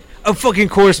who's in it? Of fucking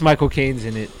course, Michael Caine's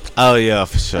in it. Oh yeah,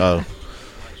 for sure.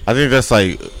 I think that's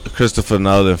like Christopher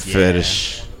Nolan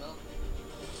fetish.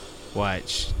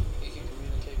 Watch.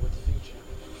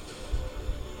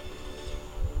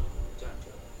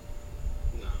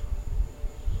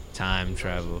 Time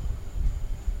travel.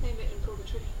 Name it and pull the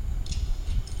trigger.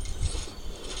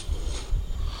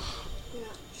 You're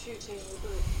not shooting the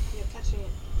bullet, you're catching it.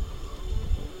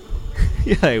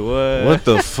 You're like, what? What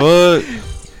the fuck?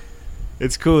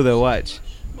 It's cool though. Watch.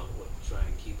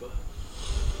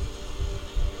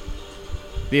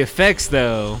 The effects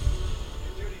though.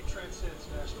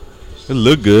 It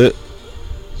look good.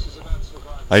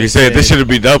 Like you said, this should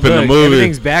be dope in the Look, movie.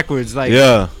 everything's backwards. Like,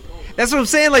 Yeah, that's what I'm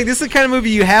saying. Like, this is the kind of movie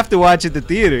you have to watch at the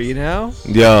theater, you know?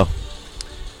 yeah.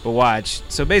 But watch.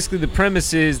 So basically, the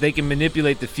premise is they can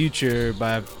manipulate the future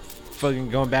by fucking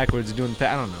going backwards and doing the.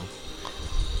 I don't know.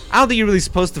 I don't think you're really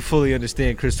supposed to fully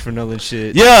understand Christopher Nolan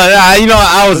shit. Yeah,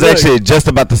 I was Look. actually just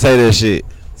about to say that shit.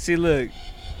 See, look.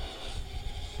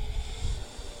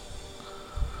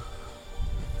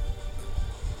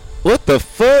 What the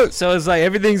fuck? So it's like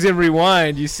everything's in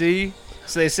rewind. You see?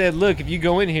 So they said, look, if you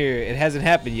go in here, it hasn't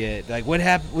happened yet. Like, what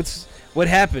happened? What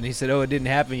happened? He said, oh, it didn't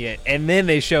happen yet. And then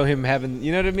they show him having.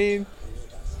 You know what I mean?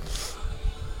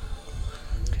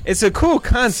 It's a cool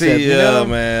concept. See, you know?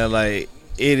 man, like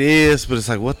it is, but it's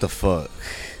like, what the fuck?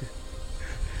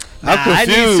 Nah, I'm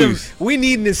confused. we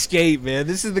need an escape, man.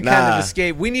 This is the kind Nah. of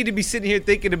escape. We need to be sitting here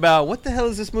thinking about what the hell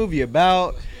is this movie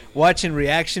about? Watching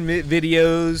reaction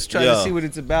videos, trying to Yeah. see what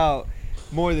it's about,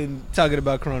 more than talking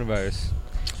about coronavirus.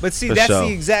 But see, For that's sure.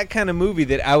 the exact kind of movie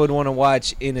that I would want to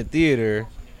watch in a theater.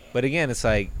 But again, it's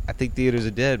like, I think theaters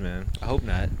are dead, man. I hope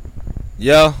not.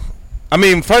 Yeah, I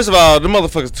mean, first of all, the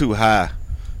motherfuckers too high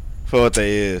for what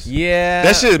they is. Yeah.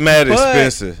 That shit mad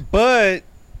expensive. But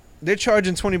they're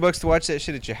charging $20 to watch that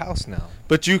shit at your house now.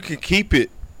 But you can keep it.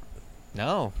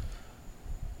 No.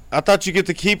 I thought you get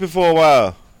to keep it for a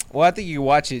while. Well, I think you can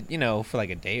watch it, you know, for like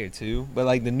a day or two. But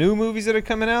like the new movies that are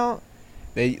coming out,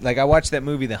 I watched that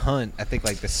movie The Hunt. I think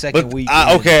like the second But week.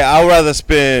 I'd rather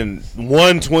spend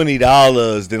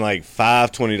 $120 than like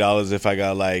 $520 if I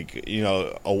got like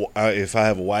if I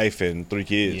have a wife and 3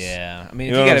 kids. Yeah, I mean,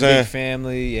 You if know you got what a I'm big saying?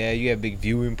 family, yeah, you have big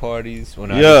viewing parties. Well,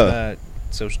 Yeah. not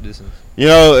social distance.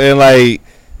 And like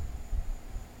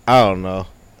I don't know.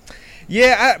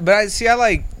 Yeah,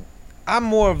 I'm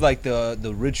more of like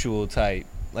the ritual type.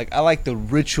 Like, I like the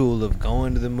ritual of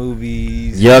going to the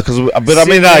movies. Yeah, but I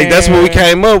mean, like that's what we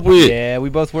came up with. Yeah, we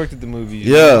both worked at the movies.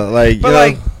 Yeah, like But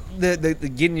like the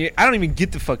getting your, I don't even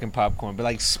get the fucking popcorn, but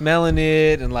like smelling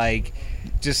it and like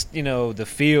just the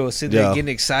feel, sitting there Yeah. getting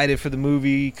excited for the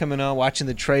movie coming on, watching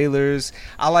the trailers.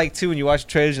 I like too when you watch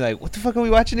the trailers, you're like, what the fuck are we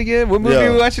watching again? What movie Yeah.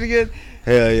 are we watching again?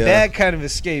 hell yeah, That kind of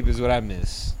escape is what I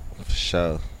miss. for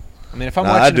sure. I mean, if I'm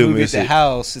Nah, I watching a do movie at miss the it.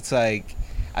 house, it's like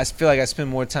I feel like I spend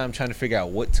more time trying to figure out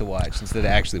what to watch instead of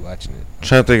actually watching it. I'm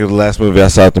trying to think of the last movie I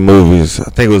saw at the movies. I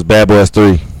think it was Bad Boys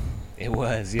 3. It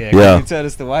was, yeah. Yeah. You told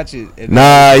us to watch it. And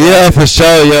Nah, yeah, for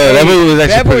sure, yo. That movie was Bad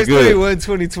actually Boys pretty 3 good. won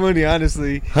 2020,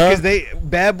 honestly. Huh? Because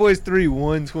Bad Boys 3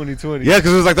 won 2020. Yeah,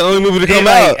 because it was like the only movie to It come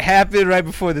like out. happened right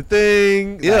before the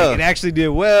thing. Yeah. Like, it actually did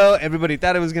well. Everybody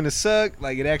thought it was gonna suck.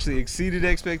 Like, it actually exceeded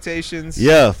expectations.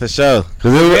 Yeah, for sure.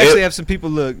 Because We actually have some people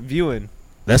viewing.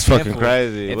 that's fucking Handful.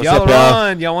 crazy. If What's y'all up, are y'all?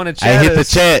 on, y'all want to chat Hey, hit the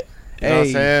us, chat. You know what I'm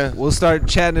Hey, saying? we'll start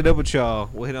chatting it up with y'all.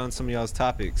 We'll hit on some of y'all's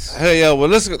topics. Hey, yo, well,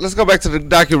 let's go back to the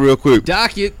docket real quick.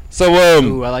 Docket. So,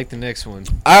 Ooh, I like the next one.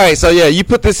 all right, so yeah, you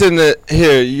put this in the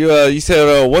here. You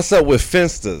said, what's up with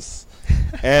Finsters?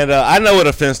 And I know what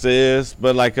a Finster is,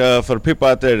 but like for the people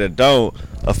out there that don't,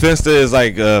 A Finsta is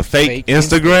like a fake Fake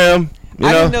Instagram. You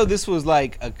I know? didn't know this was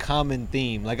like a common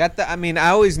theme. Like I mean,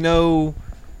 I've always known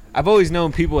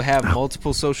people have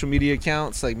multiple social media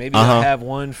accounts. Like maybe Uh-huh. I have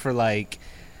one for like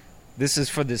this is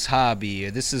for this hobby,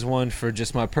 or this is one for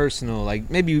just my personal. Like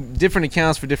maybe different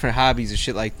accounts for different hobbies and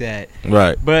shit like that.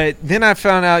 Right. But then I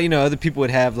found out, other people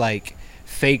would have like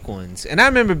fake ones. And I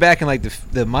remember back in like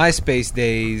the MySpace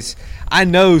days, I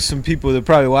know some people that are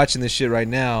probably watching this shit right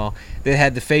now that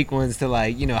had the fake ones to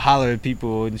like, holler at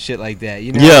people and shit like that.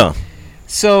 Yeah.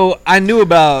 So I knew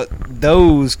about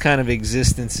those kind of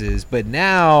existences, but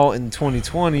now in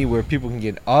 2020, where people can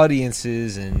get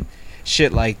audiences and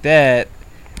shit like that,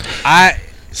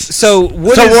 what's Is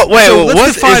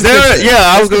there? Yeah,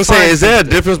 I was gonna say, is there a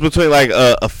difference between like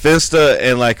a Finsta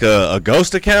and like a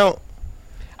ghost account?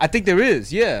 I think there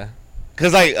is, yeah.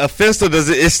 Because like a Finsta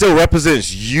it still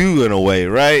represents you in a way,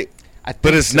 right? I think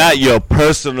But it's so. not your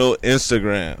personal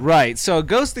Instagram. Right. So a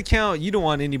ghost account, you don't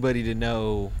want anybody to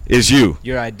know It's you.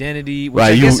 your identity. Which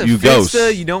Right, I guess a you Finsta,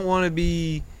 ghost. you don't want to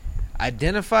be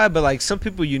identified, but like some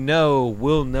people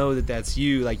will know that that's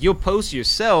you. Like you'll post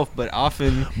yourself, but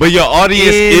often But your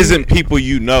audience isn't people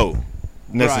you know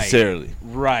necessarily.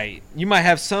 right. You might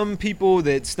have some people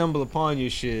that stumble upon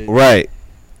your shit, Right.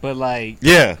 but like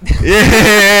Yeah.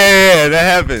 Yeah. That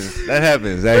happens but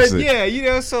actually.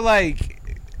 yeah, so like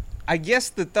I guess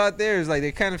the thought there is like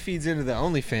it kind of feeds into the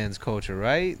OnlyFans culture,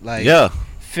 right? Like Yeah.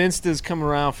 Finstas come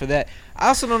around for that. I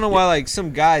also don't know why like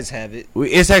some guys have it.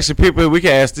 It's actually people we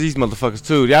can ask these motherfuckers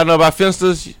too. Y'all know about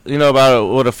Finstas? You know about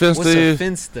what a Finsta What's a is?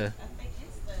 Finsta?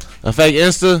 A fake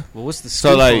Insta? Well, what's the So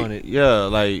scoop like, on it? yeah,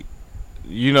 like,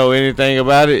 you know anything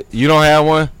about it? You don't have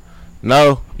one?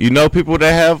 No. You know people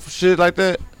that have shit like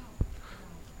that?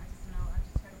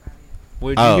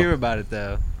 Where'd you Oh. hear about it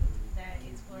though?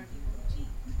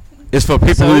 It's for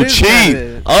people So who it is cheat.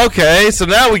 kinda- Okay, so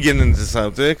now we getting into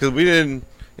something because we didn't.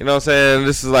 You know what I'm saying?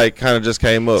 This is like kind of just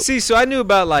came up. See, so I knew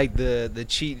about like the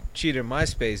cheater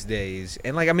MySpace days,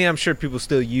 and like I mean, I'm sure people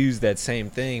still use that same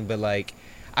thing, but like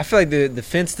I feel like the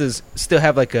Finstas still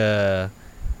have like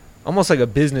almost like a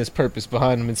business purpose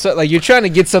behind them, and so like you're trying to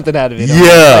get something out of it.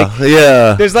 Yeah, Like,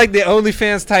 yeah. there's like the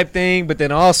OnlyFans type thing, but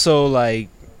then also like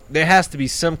there has to be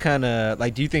some kind of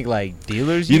like. Do you think like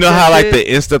dealers? You use know that how like shit? the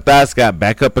Insta thoughts got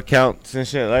backup accounts and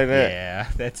shit like that? Yeah,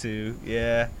 that too.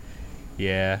 Yeah.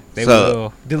 They So-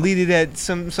 will delete it at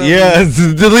some. Yeah,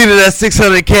 deleted that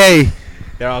 600K.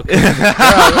 They're all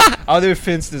all their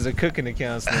Finstas are cooking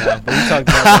accounts now. But we talked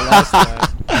about that last time.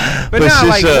 But But now, shit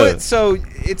like, should. what? So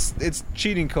it's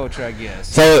cheating culture, I guess.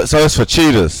 So it's for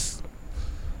cheaters.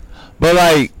 But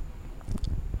like,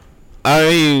 I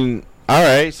mean, all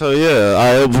right. So yeah,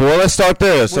 all right. Well, let's start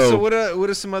there. So So what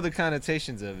are some other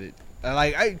connotations of it?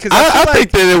 Because I think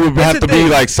that it would that's have the to thing. be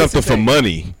like That's the something for thing.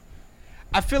 money.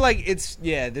 I feel like it's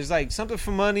there's like something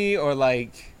for money or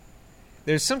like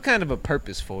there's some kind of a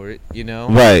purpose for it, you know?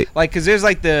 Right. Like, because there's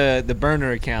like the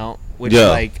burner account, which Yeah.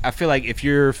 like I feel like if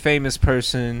you're a famous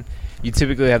person, you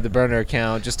typically have the burner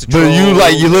account just to.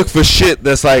 But you look for shit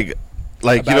that's like you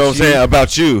About know what I'm you. saying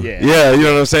about you. Yeah. You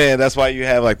know what I'm saying. That's why you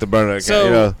have like the burner account. So you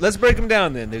know? let's break them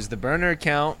down then. There's the burner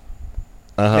account,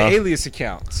 the Uh-huh. alias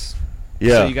accounts.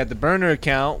 Yeah. So you got the burner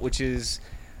account, which is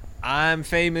I'm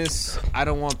famous. I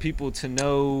don't want people to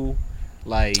know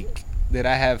like that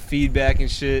I have feedback and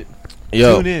shit.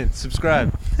 Yo. Tune in,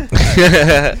 subscribe.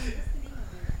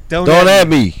 Don't at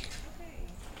me.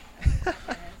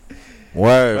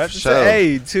 Word. I have For to sure. say,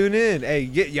 hey, tune in. Hey,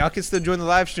 y'all can still join the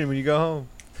live stream when you go home.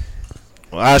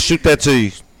 I'll shoot that to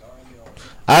you.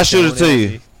 I'll shoot it Don't to at you.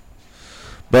 me.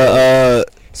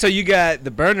 But So you got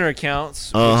the burner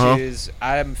accounts, Uh-huh. which is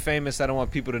I'm famous. I don't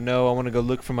want people to know. I want to go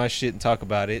look for my shit and talk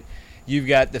about it. You've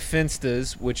got the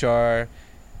Finstas, which are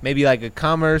maybe like a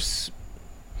commerce,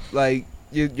 like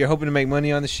you're hoping to make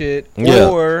money on the shit, Yeah.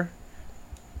 or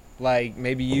like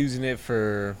maybe using it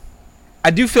for. I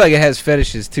do feel like it has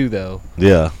fetishes too, though.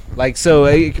 yeah. Like so,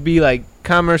 it could be like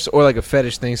commerce or like a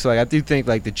fetish thing. So like I do think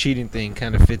like the cheating thing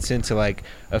kind of fits into like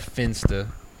a Finsta,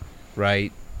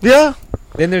 right? Yeah.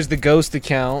 Then there's the ghost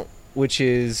account, which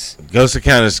is Ghost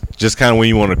account is just kind of when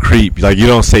you want to creep. Like you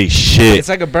don't say shit. it's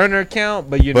like a burner account,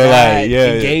 but you're But, not like, yeah,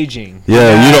 engaging. Yeah, You're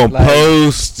you not, don't like-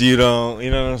 post. You don't. You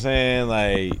know what I'm saying?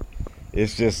 Like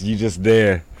it's just you just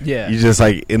there. Yeah, You just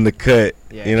like in the cut.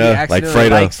 yeah. You If know, like accidentally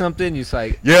Fredo. like something, you just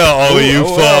like. Yeah. Oh, Ooh, you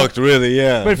oh, well. fucked. Really?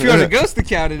 Yeah. But if you're on a ghost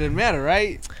account, it doesn't matter,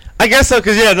 right? I guess so,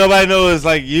 cause yeah, nobody knows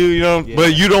like you. You know, Yeah.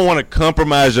 but you don't want to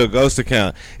compromise your ghost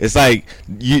account. It's like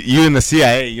you in the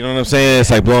CIA. You know what I'm saying?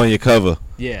 It's like blowing your cover.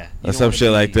 Yeah, you Or don't some wanna shit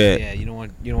be- like that. Yeah, you don't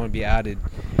want to be outed.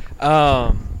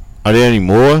 Are there any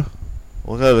more?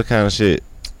 What other kind of shit?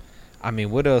 I mean,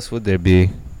 what else would there be?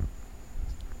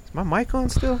 My mic on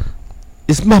still?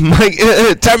 Is my mic?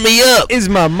 Turn me up. Is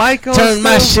my mic on? Turn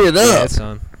my still? shit Yeah, up. it's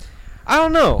on. I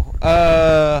don't know.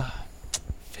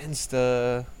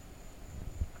 Finsta.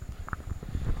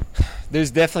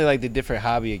 There's definitely like the different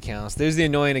hobby accounts. There's the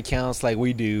annoying accounts like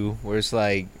we do, where it's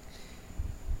like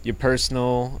your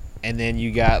personal, and then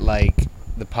you got like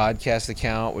the podcast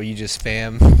account where you just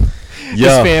spam. The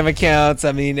spam accounts.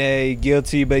 I mean, hey,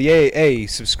 guilty, but yeah, hey,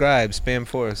 subscribe, spam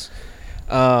for us.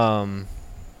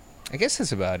 I guess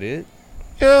that's about it.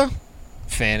 Yeah.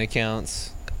 Fan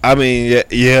accounts. I mean,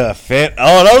 yeah, fan.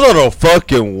 Oh, those are the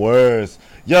fucking worst.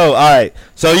 Yo, all right.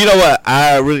 So you know what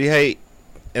I really hate,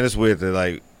 and it's weird that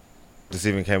like this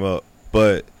even came up,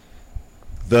 but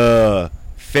the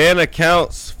fan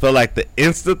accounts for like the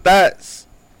Insta thoughts,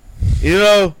 you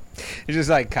know, It's just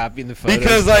like copying the photos.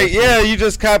 because like you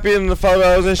just copying the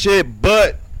photos and shit.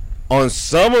 But on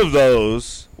some of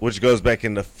those, which goes back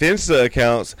into Finsta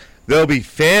accounts, there'll be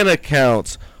fan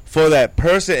accounts for that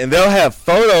person, and they'll have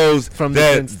photos From the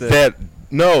that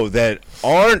Finsta. that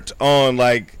aren't on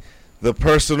like the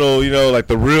personal, you know, like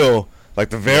the real, like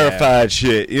the verified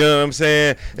shit. You know what I'm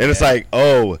saying? And it's like,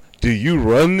 oh, do you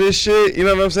run this shit? You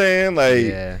know what I'm saying? Like,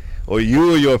 Yeah. or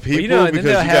you or your people, Well, you know, and because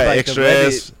then you they'll have got like extra the Reddit.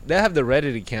 ass. They'll have the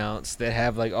Reddit accounts that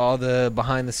have like all the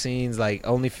behind the scenes, like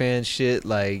OnlyFans shit.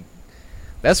 Like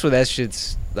that's where that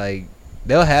shit's like.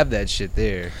 They'll have that shit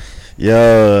there.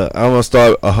 Yeah, I'm gonna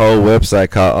start a whole website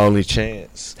called Only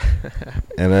Chance,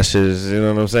 and that shit is, you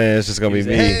know what I'm saying? It's just gonna be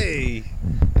me, Hey,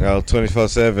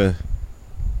 24/7,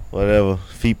 whatever,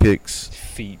 feet pics.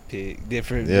 feet pick,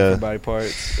 different Yeah. body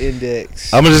parts,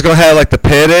 index. I'm just gonna have like the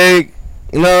pet egg.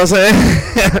 You know what I'm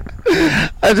saying?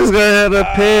 I'm just gonna have the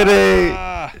pet egg.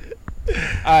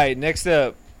 All right, next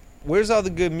up, where's all the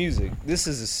good music? This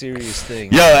is a serious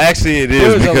thing. Yo, actually, it is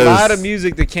There was because a lot of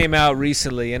music that came out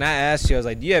recently, and I asked you, I was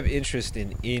like, do you have interest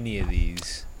in any of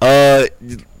these?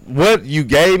 what you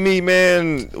gave me,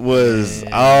 man, was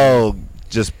Man. all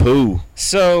just poo.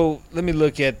 So let me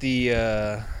look at the.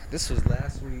 This was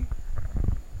last week.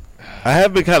 I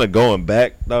have been kind of going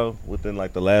back though within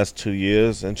like the last 2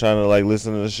 years and trying to like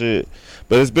listen to the shit,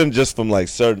 but it's been just from like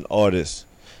certain artists.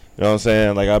 You know what I'm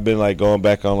saying? Like I've been like going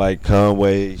back on like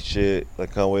Conway shit,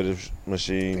 like Conway the I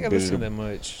Machine, think I Benny listened the, that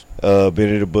much.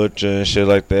 Benny the Butcher and shit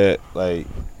like that. Like,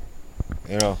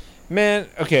 you know. Man,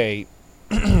 okay,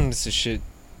 this is shit.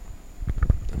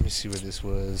 Let me see what this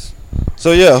was.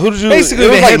 So yeah, who did you? Basically, it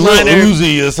was the like Lil headliner-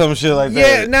 Uzi or some shit like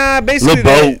Yeah, that. nah. Basically,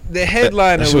 Lil Boat. the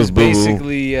headliner That shit was was boo-boo.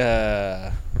 basically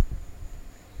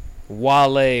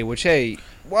Wale. Which, hey,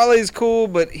 Wale's cool,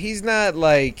 but he's not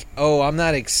like, oh, I'm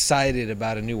not excited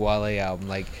about a new Wale album.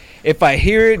 Like, if I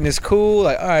hear it and it's cool,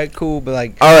 like, all right, cool. But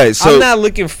like, All right, so I'm not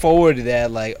looking forward to that.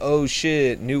 Like, oh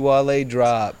shit, new Wale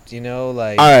dropped. You know,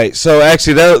 like, all right, so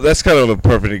actually that's kind of a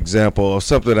perfect example of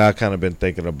something I kind of been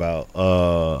thinking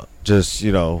about. Just,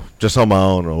 you know, just on my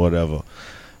own or whatever.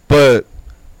 But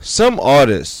some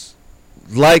artists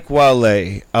like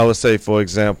Wale, I would say, for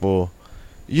example,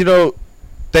 you know,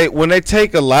 when they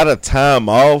take a lot of time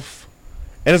off,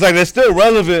 and it's like they're still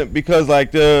relevant because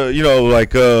like the, you know,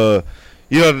 like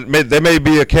you know, they may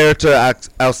be a character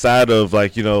outside of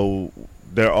like, you know,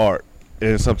 their art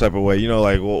in some type of way. You know,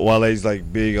 like Wale's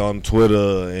like big on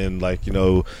Twitter and like, you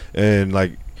know, and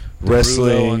like Derulo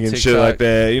wrestling on and shit TikTok. like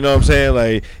that. You know what I'm saying?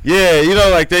 Like, yeah, you know,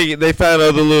 like they find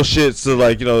other little shits to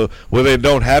like, you know, where they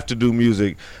don't have to do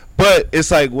music. But it's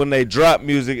like when they drop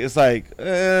music, it's like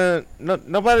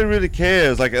nobody really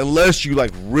cares. Like unless you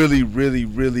like really, really,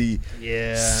 really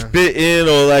yeah. spit in,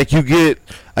 or like you get,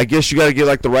 I guess you got to get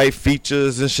like the right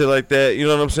features and shit like that. You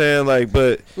know what I'm saying? Like,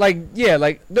 but Like, yeah,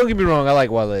 like, don't get me wrong, I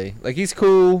like Wale. Like, he's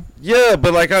cool. yeah,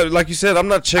 but like you said, I'm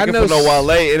not checking know for no s-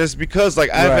 Wale, and it's because like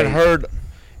I haven't Right. heard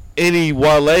any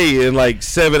Wale in like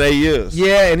 7-8 years.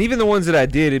 Yeah, and even the ones that I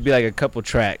did, it'd be like a couple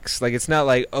tracks. Like, it's not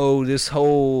like, oh, this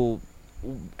whole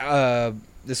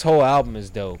album is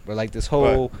dope, or like this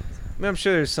whole. Right. I mean, I'm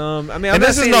sure there's some. I mean, I'm And not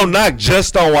this is saying- no knock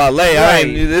just on Wale. Right,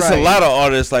 There's a right. lot of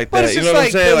artists like But that. it's You just know what I'm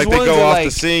like saying? those Like they ones go that, off like-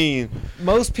 the scene.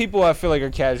 Most people I feel like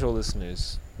are casual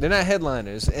listeners. They're not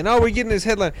headliners, and all we're getting is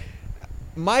headline.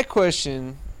 My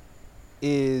question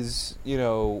is, you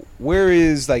know, where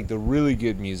is like the really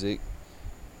good music?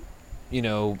 You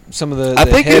know, some of the I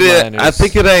think headliners. I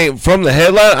think it ain't from the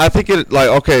headline. I think it like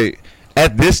okay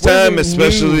at this Where's time the new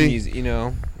especially. music, you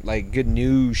know, like good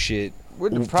new shit. We're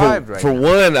deprived right for now.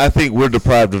 one, I think we're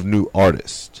deprived of new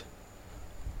artists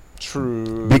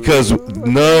True. because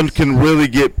none can really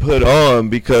get put on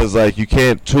because like you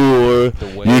can't tour, The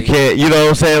way- you can't, you know what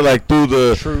I'm saying, like through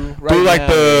the True. through like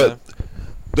now,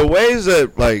 the ways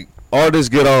that like artists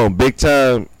get on big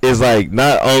time is like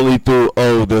not only through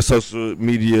the social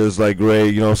media is like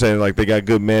great, you know what I'm saying, like they got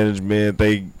good management,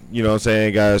 they, you know what I'm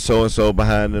saying, got so and so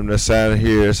behind them, they're signing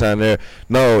here, signing there.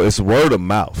 No, it's word of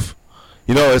mouth.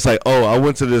 You know, it's like, oh, I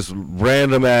went to this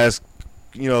random ass,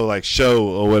 you know, like show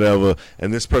or whatever,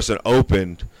 and this person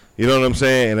opened, you know what I'm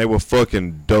saying, and they were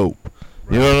fucking dope.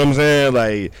 You know what I'm saying?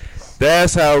 Like,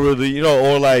 that's how really, you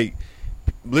know, or like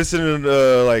listening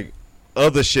to like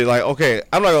other shit. Like, okay,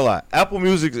 I'm not gonna lie, Apple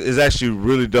Music is actually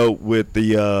really dope with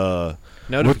the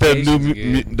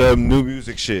the new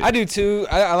music shit. I do too.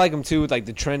 I like them too with like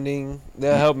the trending.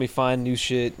 They'll help me find new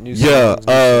shit, new songs,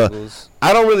 new singles.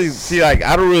 I don't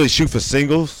really shoot for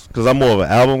singles because I'm more of an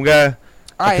album guy.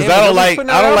 Because I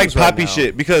don't like poppy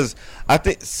shit, because I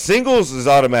think singles is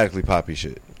automatically poppy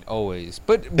shit. Always,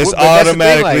 but it's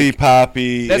automatically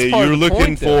poppy. You're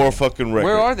looking for a fucking record.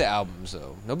 Where are the albums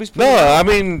though? Nobody's. No, I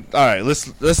mean, all right.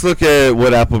 Let's look at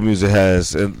what Apple Music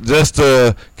has, and just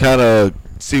to kind of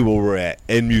see where we're at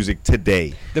in music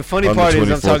today. The funny part is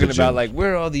I'm talking about like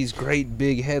where are all these great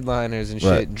big headliners and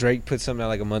shit. Right. Drake put something out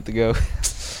like a month ago.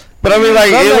 But I mean,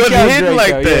 like it wasn't hidden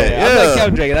like that. Yeah. I'm not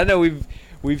counting Drake, and I know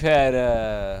we've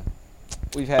had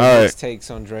mixed takes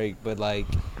on Drake, but like.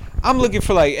 I'm looking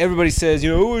for, like, everybody says,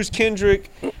 you know, where's Kendrick?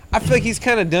 I feel like he's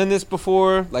kind of done this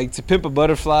before. Like, To Pimp a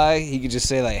Butterfly, he could just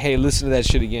say, like, hey, listen to that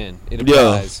shit again. It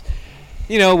applies. Yeah.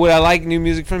 You know, would I like new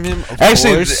music from him? Of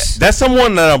course. That's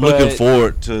someone that I'm looking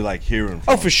forward to, like, hearing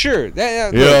from. Oh, for sure.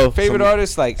 Favorite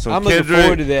artist, like, I'm Kendrick, looking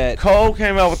forward to that. Cole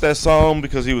came out with that song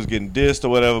because he was getting dissed or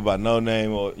whatever by No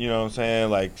Name, or, you know what I'm saying?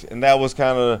 Like, and that was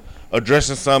kind of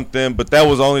addressing something, but that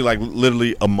was only, like,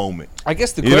 literally a moment. I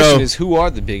guess the question is, who are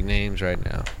the big names right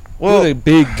now? Well, who are the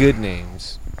big good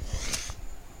names?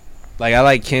 Like, I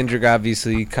like Kendrick,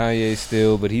 obviously, Kanye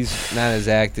still, but he's not as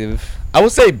active. I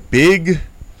would say big.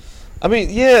 I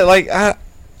mean, yeah, like I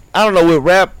don't know, with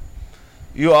rap,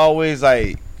 you always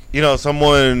like, you know,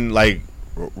 someone like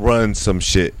runs some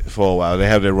shit for a while. They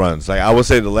have their runs. Like, I would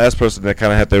say the last person that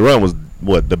kind of had their run was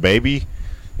what, the Baby.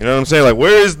 You know what I'm saying? Like,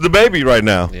 where is the Baby right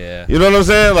now? Yeah. You know what I'm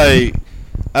saying? Like,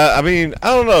 I mean,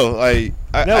 I don't know. Like,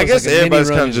 I guess like everybody's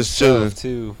kind of just chilling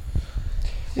too.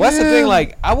 Well, that's the thing.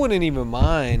 Like, I wouldn't even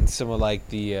mind some of like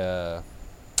the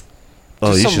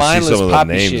just some mindless some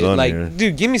poppy shit. Like, here.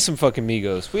 Dude, give me some fucking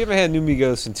Migos. We haven't had new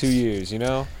Migos in 2 years. You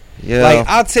know? Yeah. Like,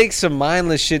 I'll take some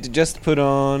mindless shit to just put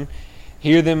on,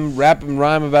 hear them rap and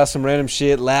rhyme about some random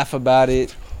shit, laugh about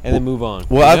it, and then move on.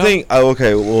 Well, I think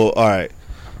okay. Well, all right.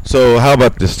 So, how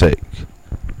about this take?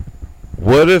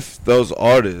 What if those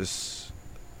artists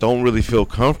don't really feel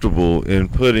comfortable in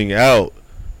putting out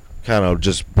kind of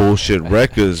just bullshit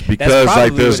records because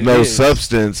like there's no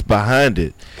substance behind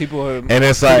it. People are and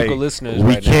it's like listeners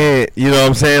we can't, you know what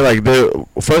I'm saying? Like,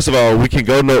 first of all, we can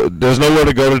go. There's nowhere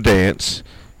to go to dance.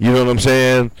 You know what I'm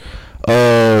saying?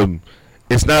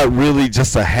 It's not really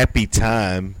just a happy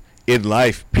time in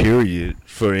life, period,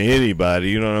 for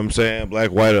anybody. You know what I'm saying? Black,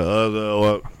 white, or other,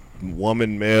 or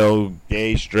woman, male,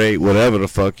 gay, straight, whatever the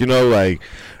fuck. You know, like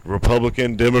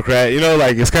Republican, Democrat, you know,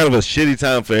 like it's kind of a shitty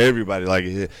time for everybody. Like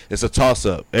it's a toss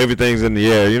up. Everything's in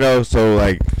the air, you know. So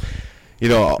like, you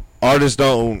know, artists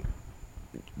don't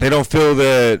feel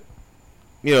that,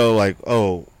 you know, like,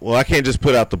 oh, well, I can't just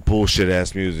put out the bullshit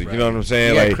ass music. Right. You know what I'm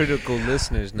saying? You got like critical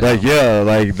listeners now. Like, yeah,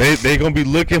 like they gonna be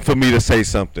looking for me to say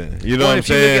something. You know what I'm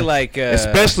saying? You look at like,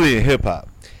 especially in hip hop.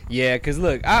 Yeah, cause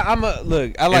look, I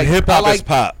like hip hop is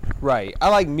pop. Right. I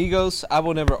like Migos. I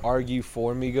will never argue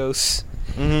for Migos.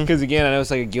 Because again, I know it's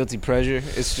like a guilty pleasure.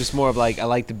 It's just more of like, I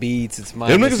like the beats. It's my.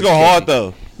 Them niggas go hard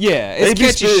though. Yeah, it's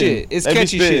catchy shit. It's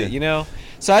catchy shit, you know.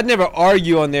 So I'd never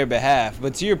argue on their behalf.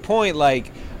 But to your point,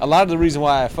 like a lot of the reason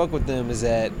why I fuck with them is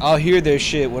that I'll hear their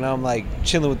shit when I'm like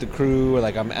chilling with the crew or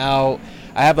like I'm out.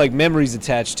 I have like memories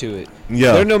attached to it.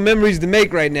 Yeah. There are no memories to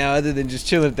make right now other than just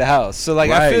chilling at the house. So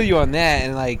like I feel you on that,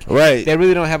 and like they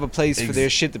really don't have a place for their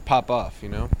shit to pop off, you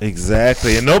know?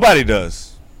 Exactly. And nobody does.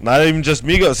 Not even just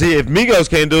Migos. See, if Migos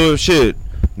can't do it, shit,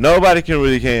 nobody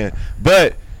can.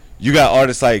 But you got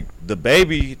artists like The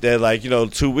Baby that, like, you know,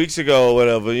 2 weeks ago or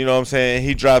whatever, you know what I'm saying,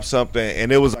 he dropped something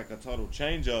and it was like a total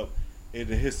change up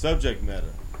into his subject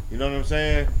matter. You know what I'm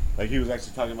saying? Like, he was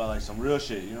actually talking about like some real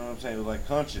shit, you know what I'm saying? It was like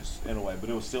conscious in a way,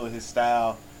 but it was still his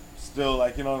style, still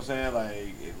like, you know what I'm saying?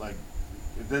 Like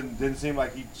it didn't seem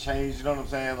like he changed, you know what I'm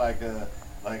saying? Like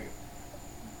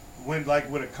when like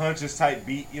with a conscious type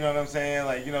beat, you know what I'm saying?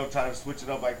 Like, you know, trying to switch it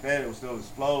up like that, it was still his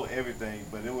flow, everything,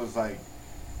 but it was like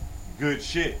good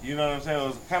shit, you know what I'm saying? It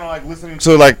was kind of like listening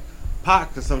to like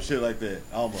Pac or some shit like that,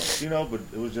 almost, you know, but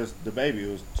it was just The Baby.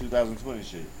 It was 2020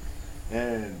 shit.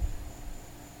 And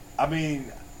I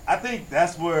mean, I think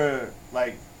that's where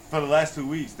like for the last 2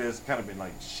 weeks, there's kind of been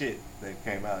like shit that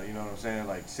came out. You know what I'm saying?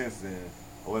 Like since then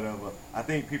or whatever. I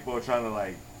think people are trying to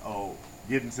like,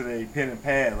 get into their pen and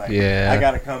pad. Like, Yeah. I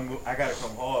gotta come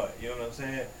hard. You know what I'm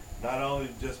saying? Not only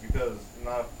just because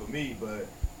not for me, but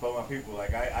for my people.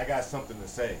 Like I got something to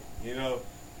say. You know,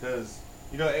 because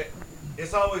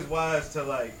it's always wise to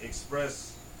like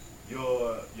express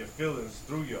your feelings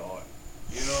through your art.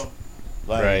 You know,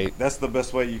 like Right. that's the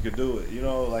best way you could do it. You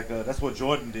know, like that's what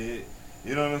Jordan did.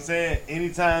 You know what I'm saying?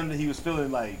 Anytime that he was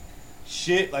feeling like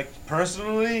shit, like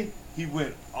personally, he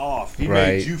went off. He Right.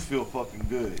 made you feel fucking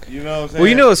good. You know what I'm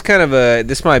saying? Well, it's kind of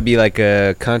this might be like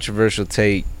a controversial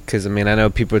take because I mean I know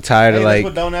people are tired of that's like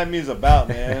what Don't At Me is about,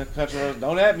 man.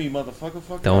 Don't at me, motherfucker.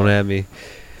 Fuck don't off. at me.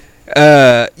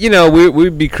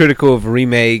 We'd be critical of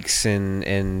remakes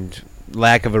and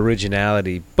lack of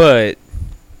originality, but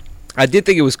I did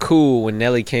think it was cool when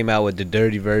Nelly came out with the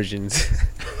dirty versions.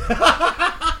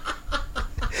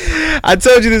 I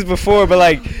told you this before, but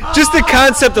like just the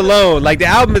concept alone, like the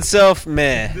album itself,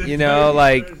 meh,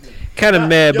 like kind of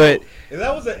meh, but and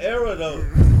that was an era though.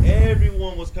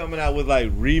 Everyone was coming out with like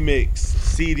remix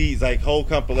CDs, like whole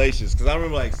compilations. Cause I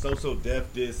remember like So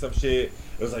Def did some shit.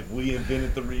 It was like We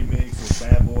Invented the Remix,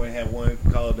 and Bad Boy had one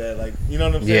called that. Like, you know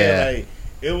what I'm saying? Yeah. Like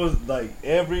it was like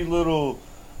every little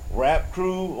rap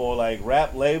crew or like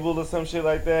rap label or some shit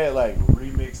like that, like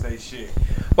remix they shit.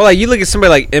 well, like you look at somebody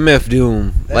like MF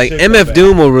Doom, That like shit MF go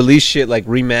Doom will release shit like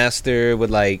remaster with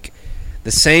like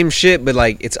the same shit, but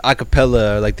like it's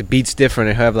acapella, or like the beat's different,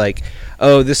 and have like,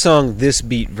 oh, this song, this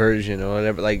beat version or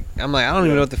whatever. Like I'm like I don't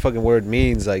even know what the fucking word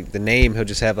means. Like the name, he'll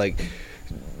just have like,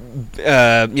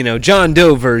 John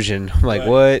Doe version. I'm like, Right.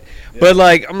 what? Yeah. But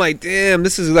like I'm like, damn,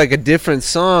 this is like a different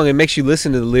song. It makes you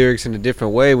listen to the lyrics in a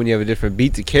different way when you have a different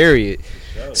beat to carry it.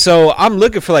 Yo. So I'm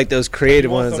looking for like those creative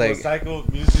You want ones, some like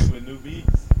recycled music with new beats?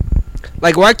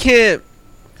 why can't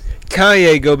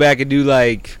Kanye go back and do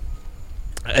like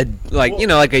a like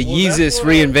Well, like a well, Yeezus that's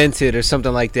where- reinvented or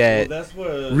something like Well, that? that's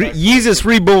where Yeezus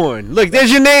reborn. Look,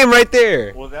 there's your name right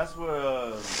there. Well, that's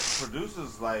where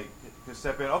producers like can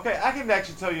step in. Okay, I can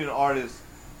actually tell you an artist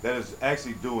that is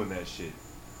actually doing that shit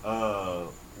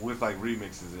with like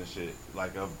remixes and shit,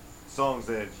 like of songs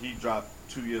that he dropped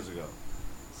 2 years ago.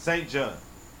 St. John.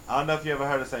 I don't know if you ever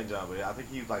heard of St. John, but I think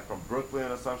he's like from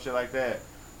Brooklyn or some shit like that.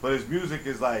 But his music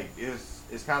is like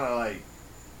it's kind of like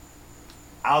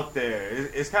out there.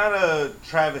 It's kind of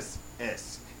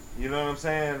Travis-esque. You know what I'm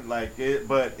saying? Like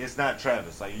but it's not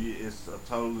Travis. Like it's a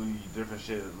totally different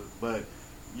shit. But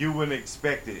you wouldn't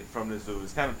expect it from this dude.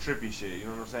 It's kind of trippy shit. You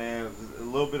know what I'm saying? A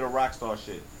little bit of rock star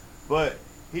shit. But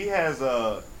he has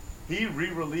he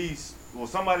re-released. Well,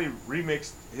 somebody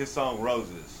remixed his song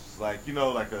Roses. Like to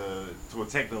a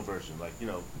techno version. Like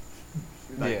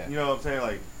Yeah. You know what I'm saying?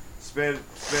 Like sped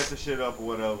the shit up or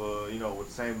whatever. With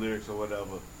the same lyrics or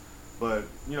whatever. But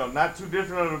not too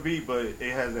different of a beat, but it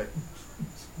has that.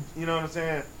 You know what I'm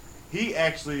saying? He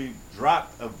actually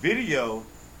dropped a video,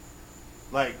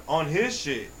 like on his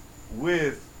shit,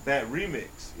 with that remix.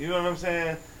 You know what I'm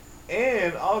saying?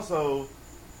 And also,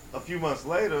 a few months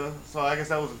later, so I guess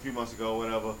that was a few months ago, or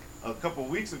whatever. A couple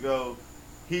weeks ago,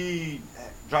 he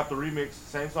dropped a remix,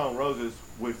 same song, Roses,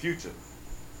 with Future.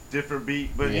 Different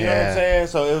beat, but you know what Yeah. I'm saying?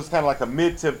 So it was kind of like a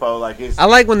mid-tempo, like it's. I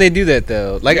like when they do that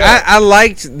though. Like Yeah. I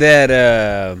liked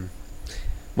that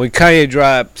when Kanye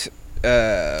dropped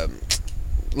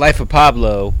Life of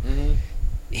Pablo. Mhm.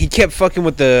 He kept fucking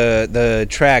with the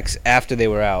tracks after they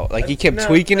were out. Like he kept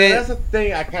tweaking it. That's a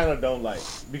thing I kind of don't like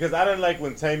because I didn't like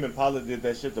when Tame Impala did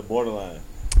that shit to Borderline.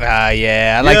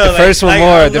 Yeah, I like Yeah, the first one I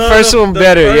more. The love first one the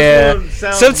better, first yeah. one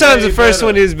sounds Sometimes the way first better.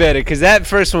 one is better because that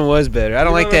first one was better. I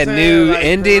don't like that new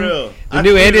ending. The I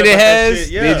new tweeted ending it about that has. shit,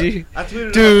 yeah. Did you? I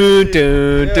tweeted Dun about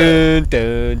that dun shit.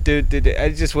 dun dun dun dun.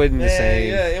 It just wasn't the Man, same.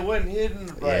 yeah, it wasn't hidden right.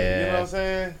 You know Yeah. what I'm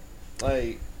saying?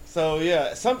 Like, so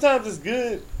yeah, sometimes it's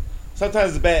good,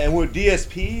 sometimes it's bad, and with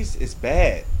DSPs, it's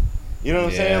bad. You know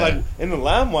what I'm saying? Yeah. Like in the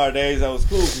LimeWire days, that was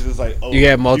cool because it's like, oh, You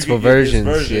have multiple can get this versions,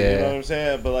 version, yeah. You know what I'm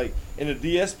saying? But like in the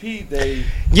DSP, they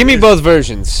Give me it's- both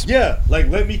versions. Yeah, like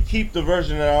let me keep the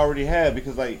version that I already have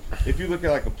because like if you look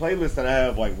at like a playlist that I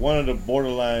have, like one of the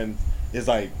Borderline is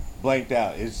like blanked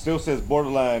out. It still says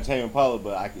Borderline Tame Impala,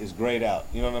 but it's grayed out.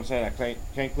 You know what I'm saying? I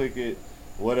can't click it,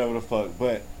 whatever the fuck.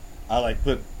 But I like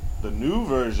put the new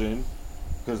version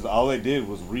because all they did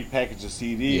was repackage the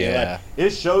CD. And, Yeah. like, it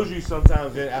shows you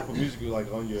sometimes in Apple Music,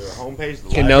 like on your homepage, the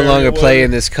Can no library longer or play whatever.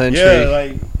 in this country. Yeah,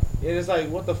 like. And it's like,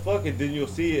 what the fuck? And then you'll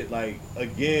see it, like,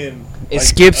 again. It like,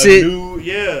 skips a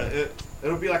it?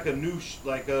 It'll be like a new,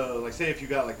 like say if you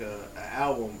got, like, an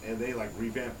album and they, like,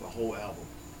 revamp the whole album.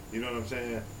 You know what I'm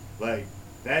saying? Like,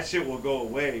 that shit will go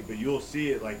away, but you'll see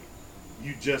it, like,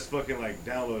 you just fucking like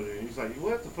downloaded it. And he's like,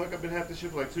 what the fuck? I've been having this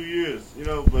shit for like 2 years, you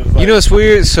know. But it's like, You know what's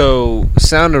weird? So,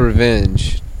 Sound of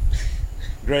Revenge.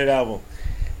 great album.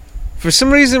 For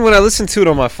some reason, when I listen to it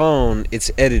on my phone,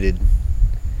 it's edited.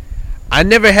 I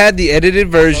never had the edited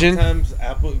version. Sometimes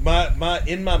Apple, my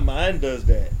in my mind does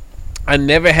that. I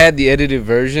never had the edited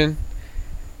version.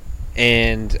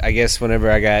 And I guess whenever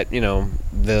I got,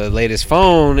 the latest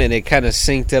phone and it kind of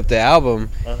synced up the album,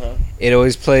 it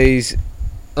always plays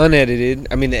unedited.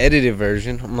 I mean, the edited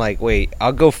version. I'm like, wait,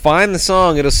 I'll go find the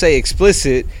song. It'll say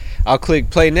explicit. I'll click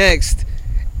play next.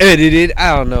 Edited.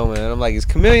 I don't know, man. I'm like, is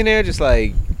Chamillionaire just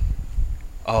like,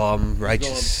 oh, I'm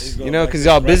righteous? He's going because he's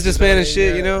all businessman and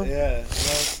shit, Yeah.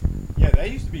 Yeah, that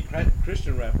used to be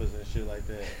Christian rappers and shit like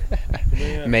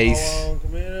that. Mace.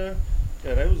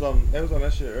 Yeah, they was on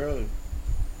that shit early.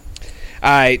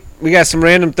 Alright, we got some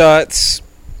random thoughts.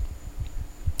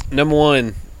 Number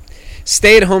one,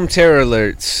 stay-at-home terror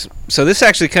alerts. So this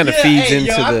actually kind of feeds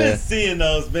into I've been seeing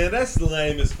those, man. That's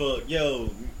lame as fuck. Yo,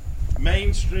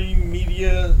 mainstream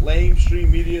media,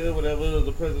 lamestream media, whatever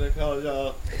the president calls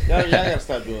y'all. Y'all gotta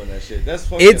stop doing that shit. That's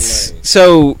fucking lame.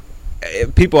 So,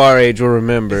 people our age will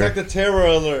remember. It's like the terror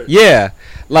alert. Yeah.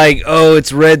 Like, oh,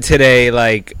 it's red today.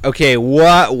 Like, okay,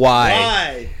 what?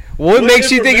 Why? What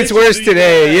makes you think it's worse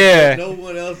today? Yeah. No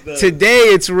one else does. Today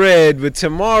it's red, but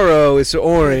tomorrow it's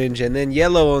orange, and then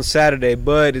yellow on Saturday,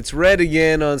 but it's red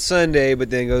again on Sunday, but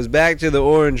then goes back to the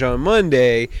orange on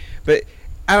Monday. But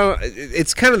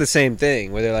it's kind of the same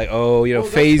thing where they're like, oh,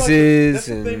 phases. That's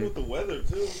and the thing with the weather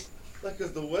too. Like,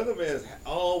 cause the weatherman is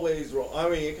always wrong. I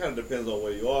mean, it kind of depends on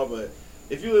where you are, but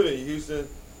if you live in Houston,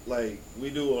 like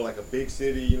we do, or like a big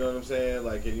city, you know what I'm saying?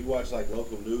 Like, and you watch like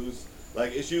local news,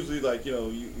 like it's usually like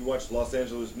you watch Los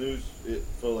Angeles news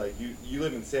for like you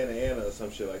live in Santa Ana or some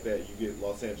shit like that. You get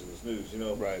Los Angeles news,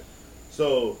 Right.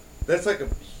 So that's like a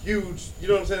huge, you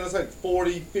know what I'm saying? That's like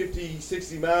 40, 50,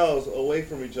 60 miles away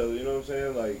from each other. You know what I'm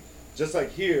saying? Like just like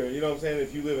here, you know what I'm saying?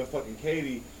 If you live in fucking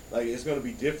Katy, like it's gonna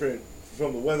be different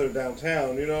from the weather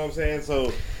downtown, you know what I'm saying?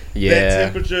 So that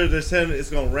temperature, they're saying it's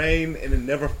gonna rain and it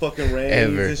never fucking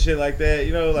rains and shit like that,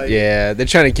 like they're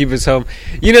trying to keep us home.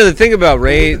 The thing about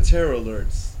rain, the terror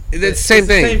alerts, it's the same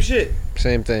thing. Same shit.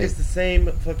 Same thing. It's the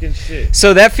same fucking shit.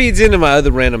 So that feeds into my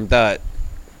other random thought.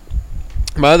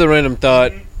 My other random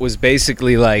thought was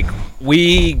basically like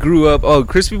we grew up. Oh,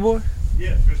 Crispy Boy.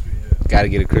 Yeah, Crispy. Yeah. Got to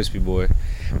get a Crispy Boy.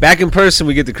 Back in person,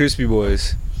 we get the Crispy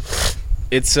Boys.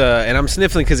 It's and I'm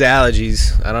sniffling because of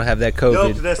allergies. I don't have that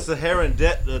COVID. Nope, that's Saharan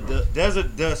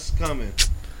desert dust coming.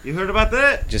 You heard about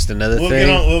that? Just another thing.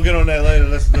 We'll get on that later.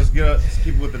 Let's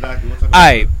keep it with the doctor. We'll talk about all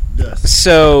right. Dust.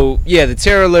 So yeah, the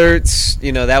terror alerts.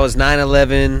 That was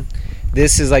 9/11.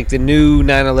 This is like the new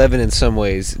 9/11 in some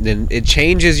ways. Then it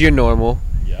changes your normal.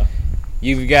 Yeah.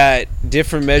 You've got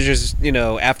different measures.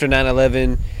 After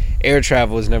 9/11, air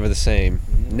travel is never the same.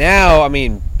 Now, I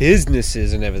mean,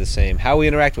 businesses are never the same. How we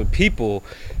interact with people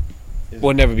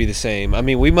will never be the same. I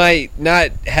mean, we might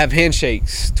not have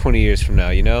handshakes 20 years from now,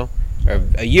 or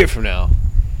a year from now.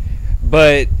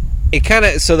 But it kind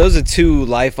of, so those are two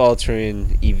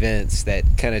life-altering events that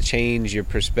kind of change your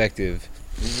perspective.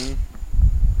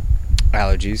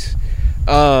 Allergies.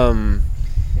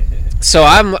 So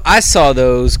I saw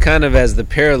those kind of as the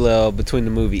parallel between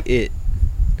the movie It.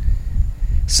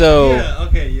 So, all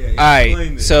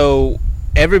right. So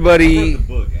everybody,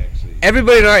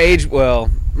 everybody in our age,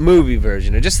 movie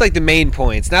version, or just like the main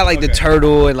points, not like the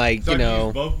turtle and like so I can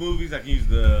use both movies. I can use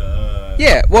the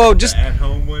just the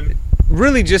at-home one.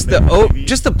 Really, just the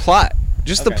plot,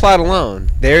 the plot alone.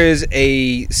 There is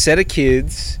a set of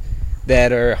kids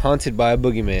that are haunted by a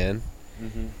boogeyman.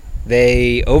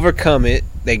 They overcome it.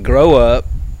 They grow up.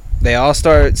 They all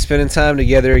start spending time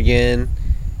together again,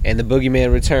 and the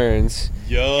boogeyman returns.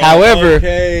 However,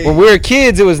 when we were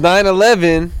kids, it was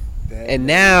 9/11, and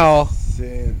now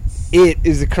it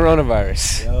is the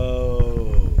coronavirus.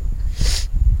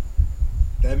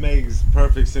 That makes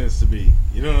perfect sense to me.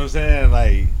 You know what I'm saying?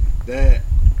 Like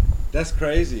that's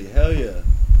crazy. Hell yeah.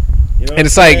 And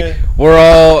it's like we're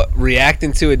all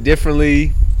reacting to it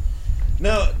differently.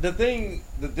 No, the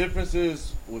difference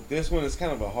is with this one, it's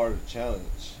kind of a harder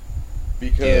challenge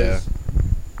because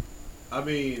I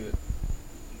mean.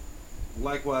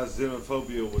 Likewise,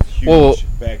 xenophobia was huge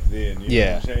back then. You know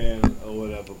what I'm saying, or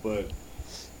whatever. But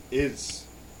it's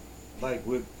like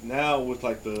with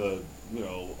like the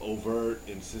overt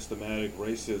and systematic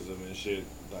racism and shit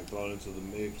like thrown into the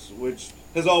mix, which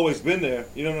has always been there.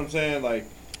 You know what I'm saying? Like,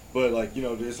 but like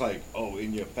it's like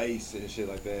in your face and shit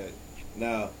like that.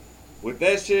 Now, with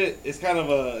that shit, it's kind of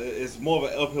it's more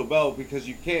of an uphill battle because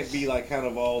you can't be like kind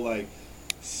of all like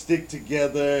stick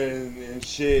together and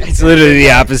shit. It's literally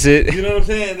the opposite. You know what I'm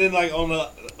saying? And then like on the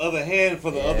other hand,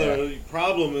 for the other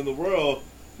problem in the world,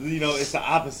 you know, it's the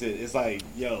opposite. It's like,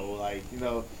 yo, like, you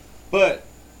know, but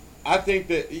I think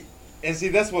that, and see,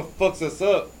 that's what fucks us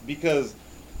up, because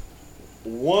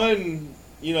one,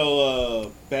 you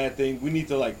know, bad thing we need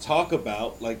to like talk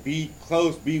about, like be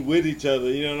close, be with each other,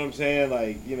 you know what I'm saying?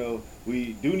 Like, you know,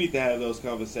 we do need to have those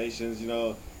conversations, you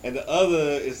know, and the other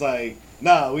is like,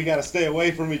 nah, we gotta stay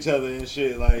away from each other and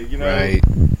shit, like, you know. Right.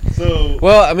 So,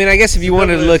 well, I mean, I guess if you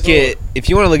want to look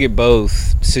at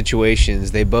both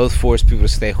situations, they both force people to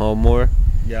stay home more.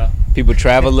 yeah, People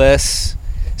travel less.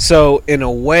 So in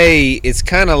a way, it's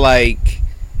kind of like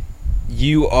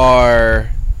you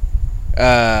are.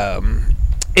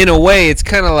 In a way, it's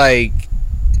kind of like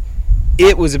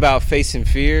it was about facing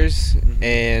fears,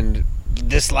 and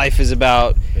this life is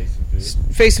about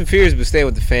facing fears, but staying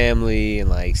with the family and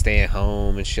like staying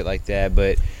home and shit like that.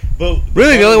 But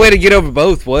really, the only way to get over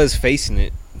both was facing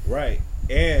it. Right.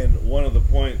 And one of the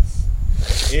points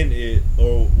in it,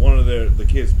 or one of the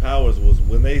kids' powers, was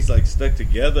when they like stuck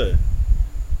together,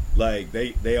 like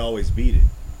they always beat it.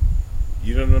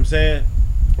 You know what I'm saying?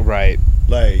 Right.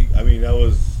 Like, I mean, that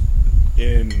was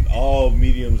in all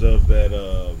mediums of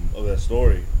that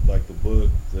story, like the book,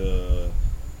 the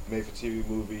made-for-TV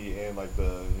movie, and like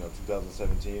the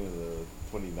 2017 or the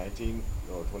 2019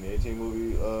 or 2018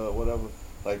 movie, whatever.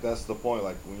 Like, that's the point.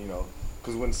 Like,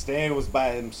 because when Stan was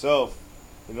by himself,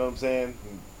 you know what I'm saying?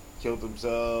 He killed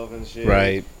himself and shit.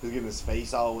 Right. He was getting his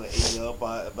face all ate up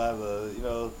by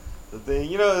the the thing.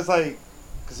 It's like,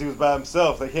 because he was by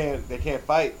himself, they can't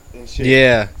fight and shit.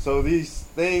 Yeah. So these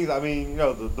things, I mean,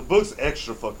 the book's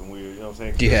extra fucking weird. You know what I'm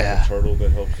saying? 'Cause Yeah. there's a turtle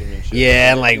that helps him and shit.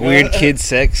 Yeah, and like weird kid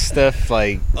sex stuff,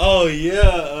 like. Oh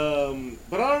yeah,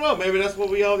 but I don't know. Maybe that's what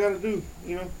we all got to do.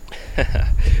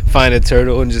 Find a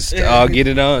turtle and just all get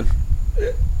it on.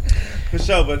 For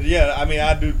sure, but yeah, I mean,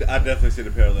 I definitely see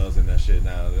the parallels in that shit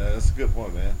now. That's a good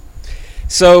point, man.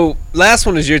 So, last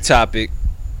one is your topic.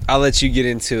 I'll let you get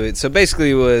into it. So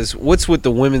basically it was, what's with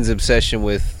the women's obsession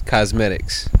with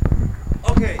cosmetics?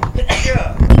 Okay,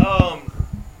 yeah.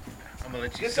 I'm gonna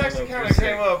let you This actually kind of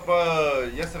came up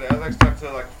yesterday. I was actually talking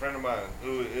to like a friend of mine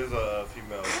who is a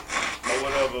female or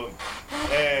whatever,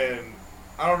 and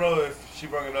I don't know if she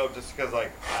brought it up just because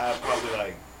like I probably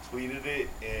like tweeted it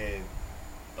and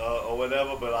or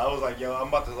whatever, but I was like, yo, I'm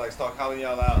about to like start calling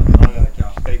y'all out. I'm like,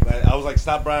 y'all fake. I was like,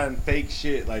 stop buying fake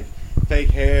shit, like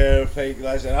fake hair, fake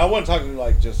lashes. And I wasn't talking to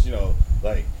like just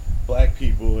like black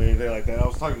people or anything like that. I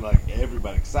was talking to like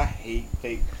everybody, because I hate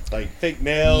fake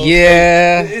nails.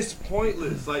 Yeah. Like, it's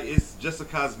pointless. Like, it's just a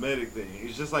cosmetic thing.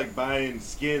 It's just like buying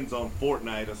skins on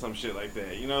Fortnite or some shit like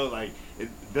that. Like it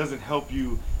doesn't help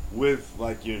you with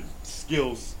like your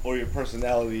skills or your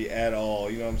personality at all.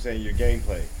 You know what I'm saying? Your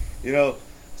gameplay.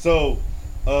 So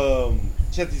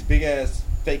she had these big ass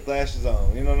fake lashes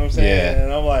on. You know what I'm saying? Yeah.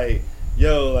 And I'm like,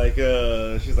 yo, like,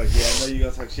 she's like, yeah, I know you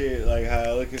gonna talk shit, like, how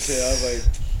I look and shit. I was like,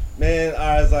 man,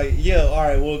 I was like, yeah,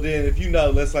 alright, well then, if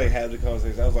let's, like, have the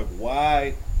conversation. I was like,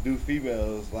 why do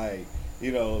females, like,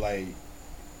 like,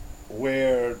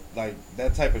 wear, like,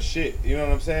 that type of shit? You know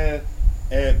what I'm saying?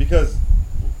 And because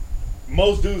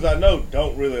most dudes I know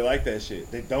don't really like that shit.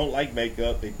 They don't like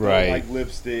makeup. They don't like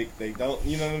lipstick. They don't,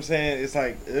 you know what I'm saying? It's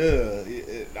like, ugh.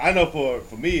 I know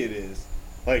for me it is.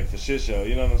 Like, for shit show,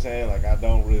 you know what I'm saying? Like, I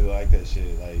don't really like that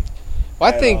shit. Like,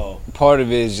 well, I think part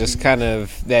of it is just kind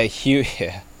of that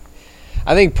yeah.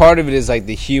 I think part of it is like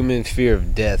the human fear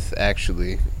of death,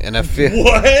 actually. And I feel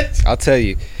what? I'll tell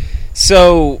you.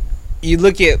 So you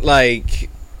look at like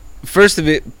first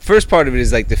part of it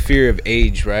is like the fear of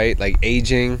age, right? Like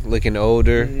aging, looking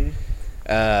older.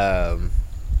 Mm-hmm.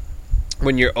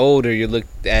 When you're older, you're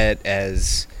looked at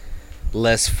as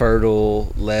less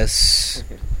fertile, less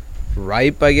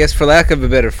ripe, I guess, for lack of a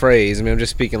better phrase. I mean, I'm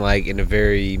just speaking like in a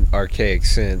very archaic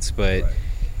sense, but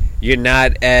you're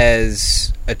not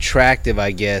as attractive,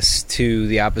 I guess, to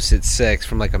the opposite sex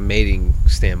from like a mating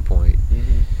standpoint.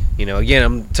 Mm-hmm. Again,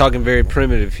 I'm talking very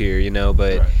primitive here,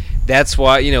 but that's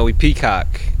why, we peacock.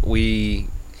 We,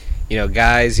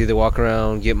 guys either walk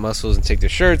around, get muscles and take their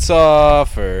shirts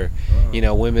off, or,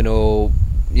 women will,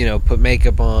 put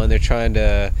makeup on. They're trying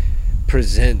to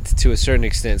present to a certain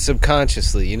extent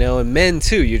subconsciously, and men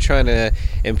too. You're trying to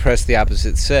impress the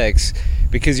opposite sex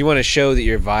because you want to show that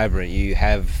you're vibrant. You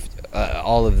have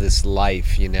all of this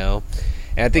life, and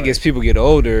I think as people get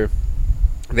older,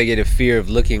 they get a fear of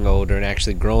looking older and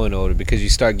actually growing older because you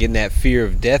start getting that fear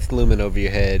of death looming over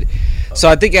your head. So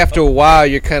I think after a while,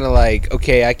 you're kind of like,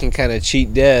 okay, I can kind of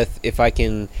cheat death if I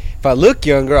can if I look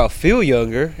younger, I'll feel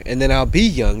younger, and then I'll be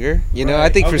younger. You know, I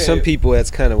Right, think for okay. some people that's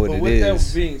kind of what But it with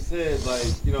is. that being said, like,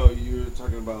 you know, you're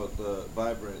talking about the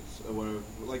vibrance or whatever.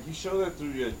 Like, you show that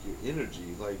through your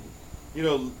energy. Like, you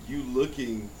know, you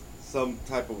looking some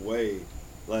type of way.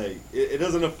 Like, it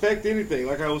doesn't affect anything.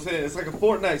 Like I was saying, it's like a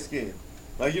Fortnite skin.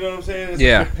 Like, you know what I'm saying? It's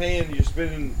Yeah.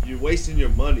 like you're wasting your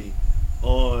money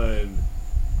on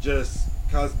just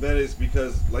cosmetics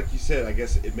because, like you said, I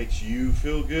guess it makes you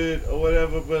feel good or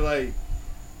whatever. But, like,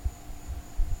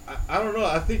 I don't know.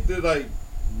 I think that, like,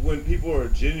 when people are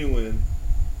genuine,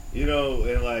 you know,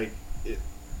 and, like,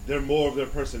 they're more of their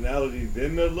personality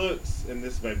than their looks, and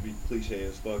this might be cliche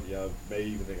as fuck. Y'all may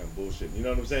even think I'm bullshitting. You know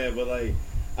what I'm saying? But, like,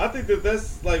 I think that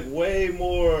that's, like, way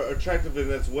more attractive, and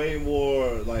that's way more,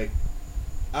 like,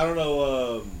 I don't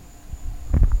know,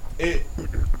 it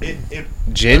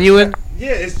Genuine?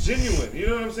 yeah, it's genuine. You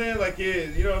know what I'm saying? Like, you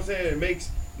know what I'm saying? It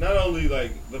makes not only,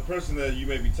 like, the person that you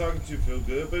may be talking to feel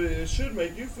good, but it should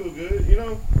make you feel good, you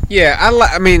know? Yeah,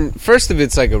 I mean, first of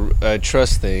it's like a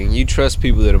trust thing. You trust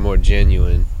people that are more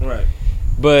genuine. Right.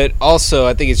 But also,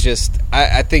 I think it's just,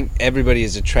 I think everybody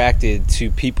is attracted to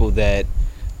people that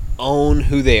own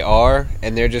who they are,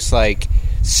 and they're just like,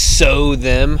 so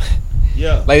them.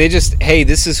 Yeah. Like, they just, hey,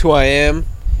 this is who I am.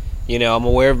 You know, I'm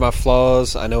aware of my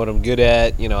flaws. I know what I'm good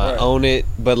at. You know, I Right. own it.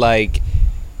 But, like,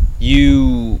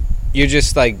 you're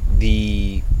just, like,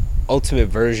 the ultimate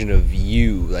version of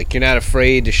you. Like, you're not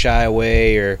afraid to shy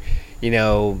away or, you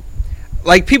know,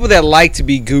 like, people that like to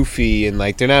be goofy and,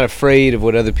 like, they're not afraid of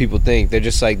what other people think. They're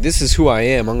just like, this is who I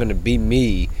am. I'm going to be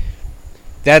me.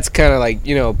 That's kind of, like,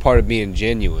 you know, part of being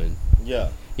genuine. Yeah.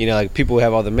 You know, like, people who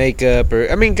have all the makeup, or,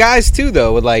 I mean, guys, too,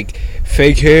 though, with, like,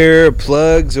 fake hair,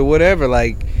 plugs, or whatever.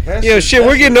 Like, That you know, shit, we're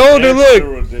that's getting just older, extra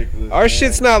look. ridiculous, Our man.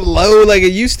 shit's not low like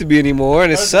it used to be anymore,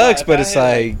 and it First of all, sucks, if but I it's had,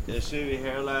 like, a shitty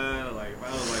hairline, or, like, if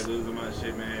I was, like, losing my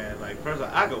shit, man, like, first of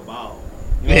all, I go bald.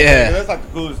 You know what I'm Yeah. saying? That's, like, the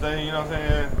coolest thing, you know what I'm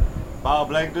saying? Bald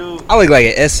black dude. I look like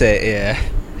an essay, yeah.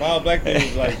 Bald black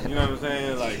dude, like, you know what I'm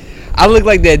saying? Like, I look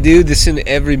like that dude that's in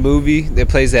every movie that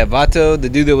plays that Vato, the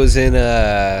dude that was in,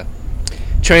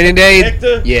 Training Day.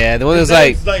 Hector? Yeah, the one that was His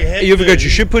like, name's like hey, you ever Hector. got your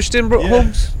shit pushed in, bro, Yeah.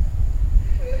 Holmes?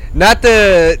 Not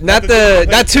Tuco.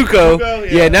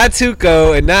 Tuco, Yeah, not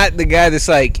Tuco, and not the guy that's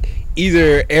like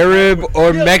either Arab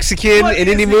or Yeah, Mexican what in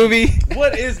is any he? movie.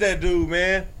 What is that dude,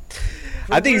 man?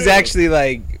 For I think he's real. actually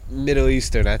like Middle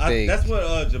Eastern. I think That's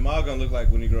what Jamal gonna look like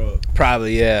when he grow up.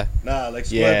 probably, yeah. Nah, like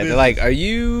square Yeah, they're business. like,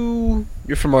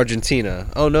 you're from Argentina.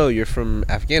 Oh, no, you're from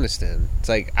Afghanistan. It's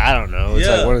like, I don't know. It's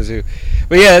Yeah. like one of the two.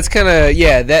 But yeah, it's kind of,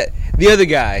 yeah, that, the other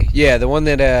guy. Yeah, the one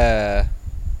that,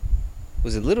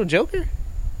 was it Little Joker?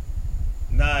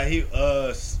 Nah, he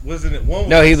wasn't it one? Was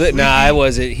No, he like Nah, Sleepy? it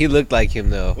wasn't. He looked like him,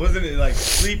 though. Wasn't it like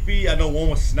Sleepy? I know one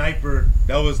was Sniper.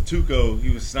 That was Tuco. He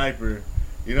was Sniper.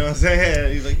 You know what I'm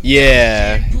saying? He's like,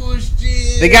 Yeah. "She pushed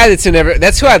it." The guy that's in every,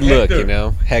 that's who I'd look, Hector. you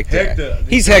know? Hector. Hector.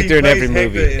 He's He Hector in plays every Hector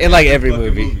movie. in In like every every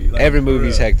fucking movie. movie. Like, Every for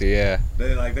movie's real. Hector, yeah.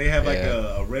 They have like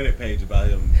Yeah. a Reddit page about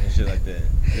him and shit like that.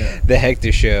 Yeah. The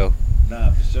Hector Show. Nah,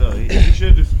 for sure. He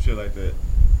should do some shit like that.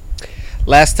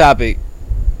 Last topic.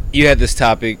 You had this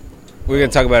topic. We were going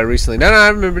to talk about it recently. No, I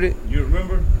remembered it. You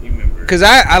remember? You remember? Because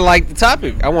I like the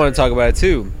topic. I want to talk about it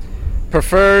too.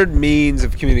 Preferred means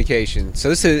of communication. So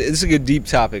this is a good deep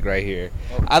topic right here.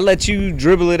 I'll let you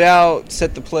dribble it out,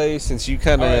 set the play, since you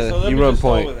kind Alright, so of, let you me run just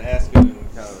start point. with asking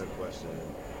kind of the question.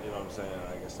 You know what I'm saying?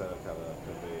 I guess that'll kind of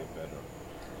convey it better.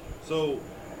 So,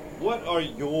 what are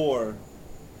your,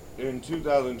 in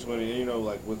 2020, you know,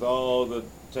 like with all the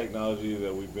technology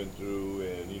that we've been through,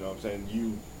 and you know what I'm saying,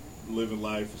 you living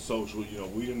life social, you know,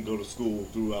 we didn't go to school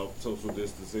throughout social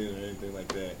distancing or anything like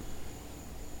that.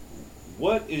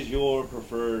 What is your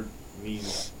preferred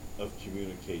means of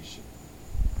communication?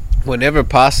 Whenever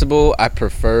possible, I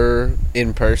prefer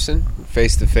in person,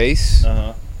 face to face,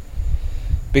 Uh-huh.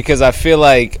 because I feel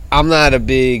like I'm not a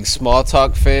big small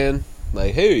talk fan.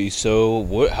 Like, hey,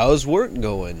 so how's work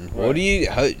going? Right.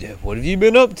 What have you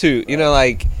been up to? You know,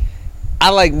 like, I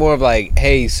like more of like,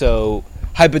 hey, so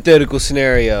hypothetical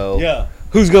scenario. Yeah.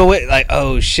 Who's going? Like,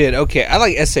 oh shit. Okay, I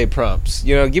like essay prompts.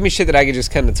 You know, give me shit that I can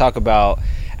just kind of talk about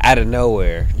out of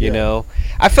nowhere. You Yeah. know,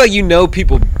 I feel like you know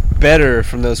people better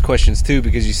from those questions too,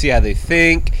 because you see how they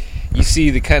think. You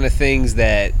see the kind of things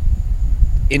that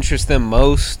interest them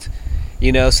most.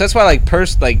 You know, so that's why I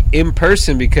like in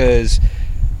person, because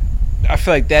I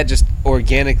feel like that just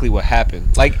organically will happen.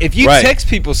 Like, if you Right. text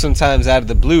people sometimes out of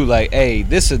the blue, like, hey,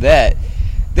 this or that,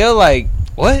 they're like,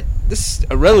 what? This is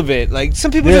irrelevant. Like, some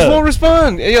people just Yeah. won't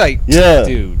respond. And you're like, Yeah.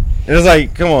 dude. And it's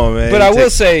like, come on, man. But I will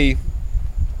say,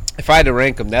 if I had to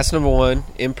rank them, that's number one,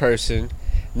 in person.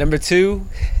 Number two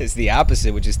is the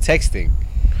opposite, which is texting.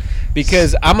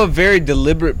 because I'm a very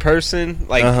deliberate person,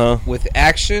 like Uh-huh. with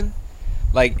action.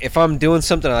 Like if I'm doing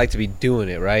something, I like to be doing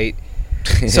it right.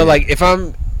 So like if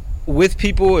I'm with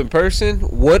people in person,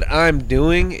 what I'm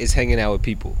doing is hanging out with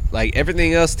people. Like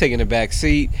everything else taking a back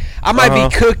seat. I might Uh-huh.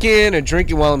 be cooking or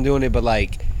drinking while I'm doing it, but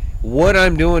like what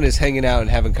I'm doing is hanging out and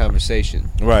having conversation.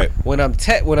 Right. When I'm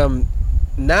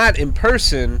not in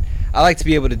person, I like to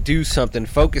be able to do something,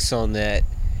 focus on that.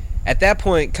 At that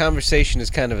point, conversation is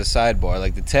kind of a sidebar.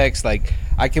 Like the text, like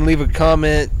I can leave a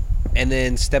comment and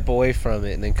then step away from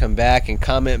it and then come back and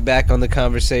comment back on the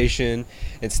conversation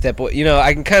and step away. You know,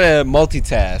 I can kind of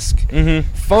multitask. Mm-hmm.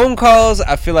 Phone calls,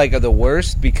 I feel like, are the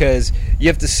worst because you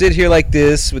have to sit here like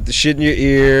this with the shit in your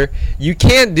ear. You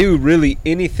can't do really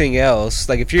anything else.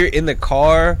 Like if you're in the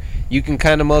car, you can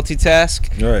kind of multitask.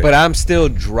 Right. But I'm still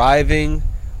driving,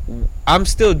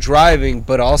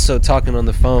 but also talking on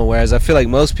the phone. Whereas I feel like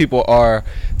most people are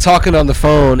talking on the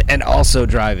phone and also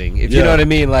driving. If you Yeah. know what I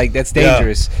mean, like that's Yeah.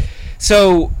 dangerous.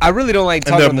 So I really don't like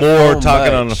And talking they're on the phone. more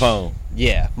talking on the much. phone.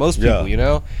 Yeah, most people, Yeah. you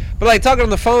know. But like talking on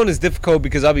the phone is difficult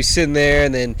because I'll be sitting there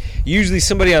and then usually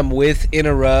somebody I'm with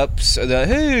interrupts or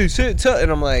hey,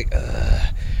 and I'm like, ugh.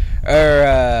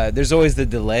 Or there's always the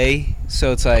delay,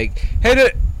 so it's like, hey,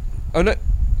 no,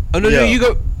 Yeah. you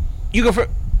go for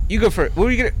it. What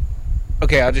were you gonna?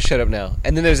 Okay, I'll just shut up now.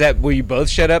 And then there's that where you both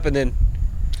shut up and then,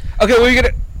 okay, what are you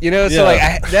gonna? You know, so Yeah.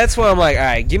 like that's why I'm like, all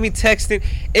right, give me texting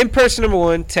in person number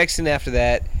one, texting after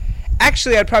that.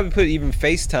 Actually, I'd probably put even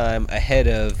FaceTime ahead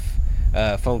of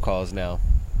phone calls now.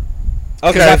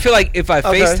 Because I feel like if I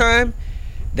Okay. FaceTime,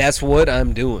 that's what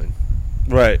I'm doing.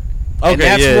 Right. Okay. And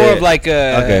that's yeah, more yeah. of like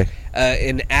Okay.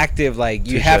 an active, like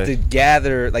you Touche. have to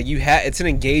gather, like it's an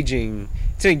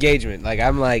engagement. Like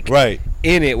I'm like Right.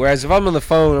 in it. Whereas if I'm on the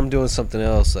phone, I'm doing something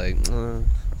else. Like,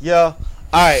 Yeah.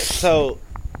 All right. So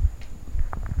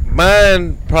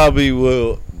mine probably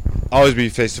will always be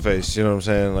face to face. You know what I'm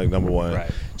saying? Like number one. right.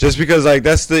 Just because like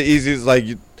that's the easiest. Like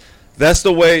that's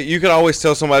the way you can always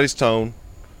tell somebody's tone.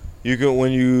 You can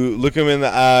when you look them in the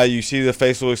eye, you see the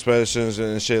facial expressions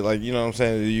and shit. Like you know what I'm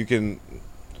saying. You can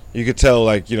tell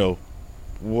like you know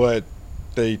what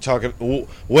they talking.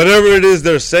 Whatever it is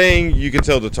they're saying, you can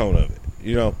tell the tone of it.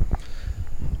 You know.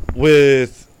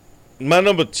 With my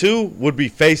number two would be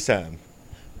FaceTime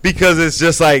because it's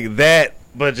just like that,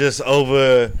 but just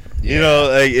over. You know,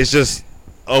 like it's just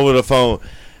over the phone.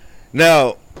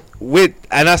 Now,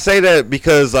 and I say that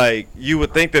because like you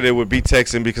would think that it would be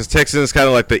texting because texting is kind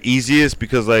of like the easiest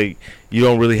because like you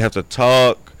don't really have to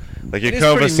talk. Like your It is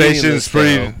pretty conversation is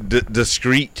pretty meaningless,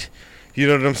 discreet. You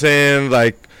know what I'm saying?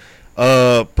 Like,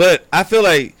 but I feel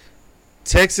like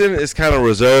texting is kind of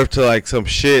reserved to like some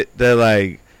shit that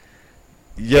like,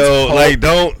 yo, like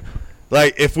don't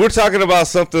like if we're talking about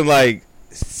something like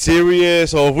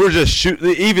serious or if we're just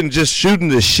shooting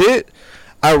the shit.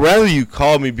 I'd rather you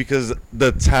call me because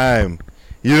the time.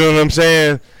 You know what I'm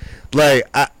saying? Like,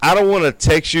 I don't want to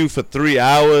text you for 3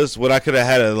 hours when I could have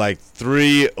had a, like,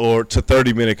 3 or to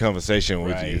 30-minute conversation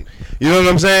with you. You know what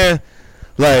I'm saying?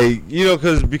 Like, you know,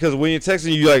 because when you're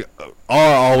texting, you, like,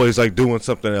 are always, like, doing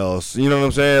something else. You know what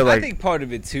I'm saying? Like, I think part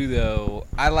of it, too, though,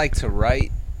 I like to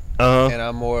write, uh-huh. and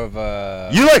I'm more of a...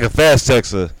 You like a fast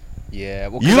texter. Yeah.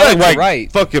 Well, You I like to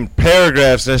write. fucking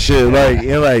paragraphs and shit. Like,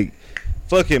 and, like,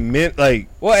 fucking like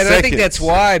Well, and seconds. I think that's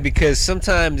why, because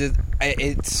sometimes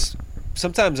it's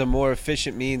sometimes a more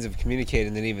efficient means of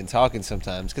communicating than even talking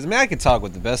sometimes. Because, I mean, I can talk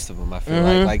with the best of them, I feel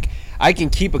Mm-hmm. like. Like, I can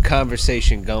keep a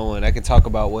conversation going. I can talk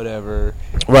about whatever.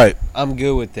 Right. I'm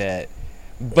good with that.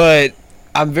 But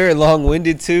I'm very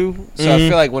long-winded, too. So I Mhm.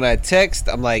 feel like when I text,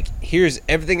 I'm like, here's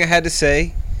everything I had to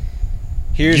say.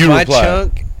 Here's You my reply.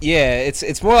 chunk. Yeah,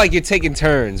 it's more like you're taking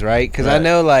turns, right? Because I Right.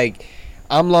 know, like,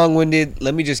 I'm long-winded.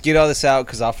 Let me just get all this out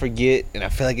because I'll forget, and I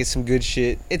feel like it's some good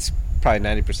shit. It's probably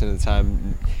 90% of the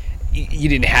time you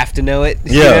didn't have to know it,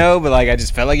 you Yeah. know? But, like, I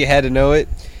just felt like you had to know it.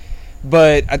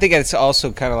 But I think it's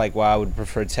also kind of like why I would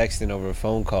prefer texting over a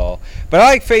phone call. But I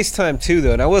like FaceTime, too,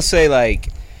 though. And I will say, like,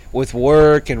 with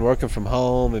work and working from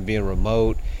home and being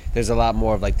remote, there's a lot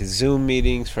more of, like, the Zoom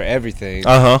meetings for everything.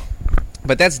 Uh-huh.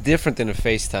 But that's different than a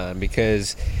FaceTime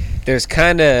because there's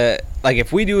kind of like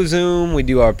if we do a Zoom, we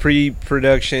do our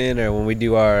pre-production, or when we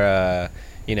do our,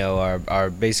 our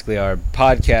basically our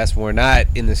podcast, when we're not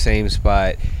in the same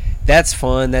spot. That's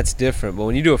fun. That's different. But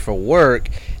when you do it for work,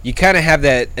 you kind of have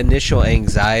that initial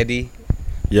anxiety.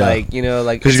 Yeah. Like, you know,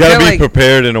 like Because you it's got to kinda be like,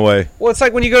 prepared in a way. well, it's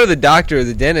like when you go to the doctor or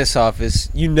the dentist's office,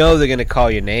 you know they're going to call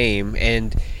your name.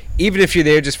 And even if you're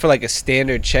there just for like a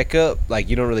standard checkup, like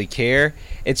you don't really care.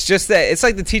 It's just that it's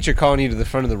like the teacher calling you to the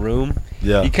front of the room.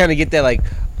 Yeah. You kind of get that like,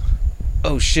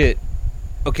 oh shit,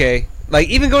 okay, Like,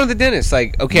 even going to the dentist,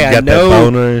 like, okay, You I got know. that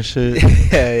boner and shit.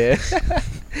 Yeah.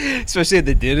 Especially at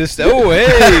the dentist. Oh, hey.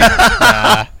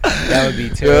 Nah, that would be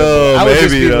terrible. Yo, I would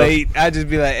just maybe, be though. late. I'd just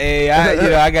be like, hey,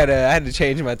 I had to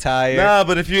change my tire. Nah,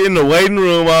 but if you're in the waiting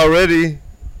room already,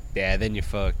 Yeah, then you're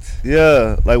fucked.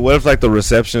 yeah. Like, what if, like, the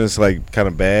receptionist, like, kind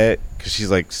of bad? Because she's,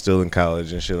 like, still in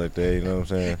college and shit like that. You know what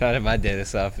I'm saying? Not in my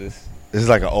dentist's office. This is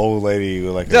like an old lady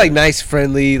with, like, They're like nice,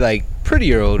 friendly, like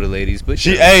prettier older ladies, but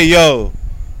She, hey, yo,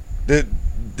 the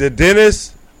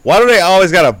dentist. Why do they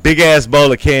always got a big ass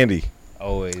bowl of candy?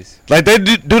 always. Like they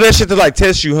do that shit to like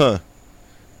test you, huh?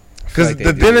 Because like they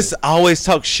the do. dentist always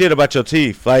talk shit about your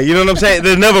teeth. Like, you know what I'm saying?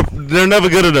 They're never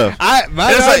good enough. Mine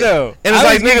And it's like, though. and it's I like,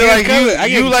 always nigga, get like covered. I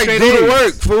you get like straight do the A's.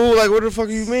 work, fool. Like, what the fuck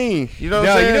you mean? You know what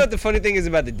I'm No, saying? you know what the funny thing is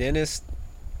about the dentist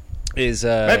is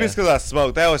Maybe it's because I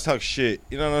smoke. They always talk shit.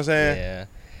 You know what I'm saying? yeah.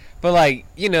 But like,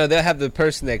 you know, they'll have the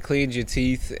person that cleans your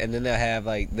teeth, and then they'll have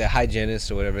like the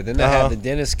hygienist or whatever. Then they'll Uh-huh. have the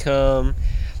dentist come,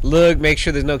 look, make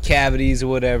sure there's no cavities or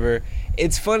whatever.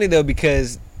 It's funny though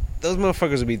because those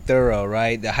motherfuckers will be thorough,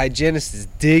 right? The hygienist is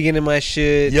digging in my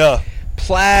shit, Yeah.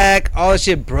 plaque, all that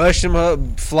shit, brush them up,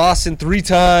 flossing 3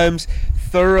 times,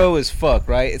 thorough as fuck,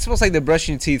 right? It's almost like they're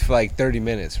brushing your teeth for like 30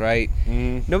 minutes, right?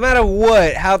 Mm. No matter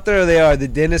what, how thorough they are, the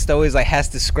dentist always like has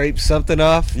to scrape something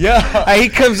off. Yeah. Like, he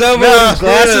comes over Nah, with his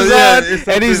glasses yeah, on, it's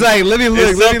and he's something- like, "Let me look,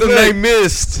 It's let me something they look."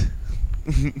 missed.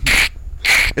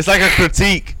 It's like a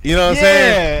critique. You know what I'm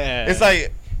saying? It's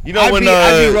like, you know, I'd when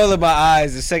be rolling my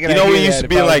eyes the second. you I know, hear we used that to if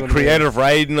be I was like one of them. creative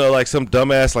writing or like some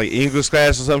dumbass like English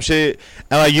class or some shit,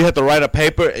 and like you have to write a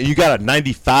paper and you got a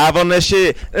 95 on that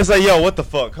shit. It's like, yo, what the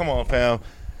fuck? Come on, fam.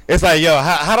 It's like, yo,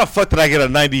 how the fuck did I get a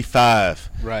 95?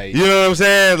 Right. You know what I'm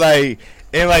saying? Like,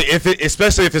 and like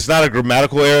especially if it's not a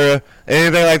grammatical error,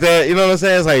 anything like that. You know what I'm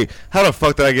saying? It's like, how the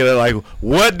fuck did I get it? Like,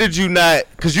 what did you not?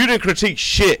 Because you didn't critique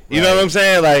shit. You know Right. what I'm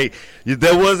saying? Like,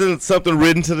 there wasn't something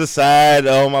written to the side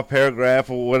on my paragraph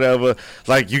or whatever.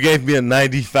 Like, you gave me a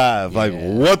 95. Like, Yeah.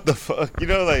 what the fuck? You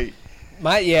know, like,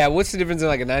 What's the difference in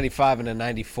like a 95 and a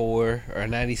 94 or a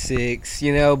 96?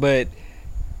 You know, but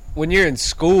when you're in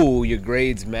school, your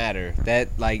grades matter. That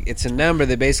like it's a number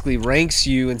that basically ranks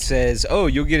you and says, "Oh,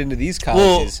 you'll get into these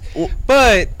colleges." well,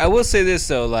 But I will say this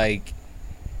though, like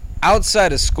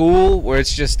outside of school, where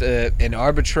it's just an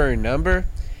arbitrary number,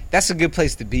 that's a good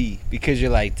place to be because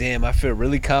you're like, damn, I feel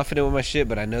really confident with my shit,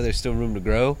 but I know there's still room to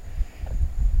grow.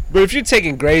 But if you're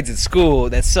taking grades at school,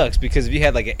 that sucks because if you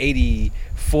had like an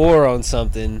 84 on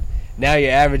something, now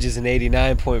your average is an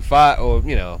 89.5, or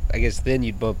you know, I guess then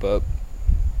you'd bump up.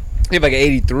 If you have like an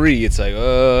 83, it's like,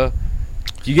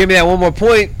 if you give me that one more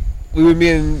point, we would be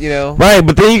in, you know. right,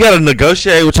 but then you gotta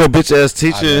negotiate with your bitch ass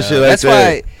teacher and shit like That's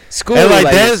that. why school And like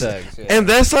it that's sucks. Yeah. and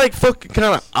that's like fucking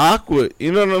kind of awkward.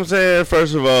 You know what I'm saying?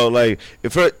 First of all, like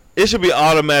it should be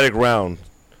automatic round.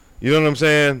 You know what I'm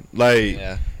saying? Like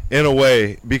Yeah. in a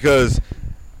way, because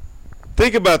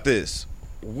think about this.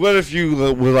 What if you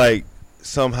were like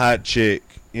some hot chick?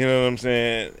 You know what I'm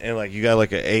saying? And like you got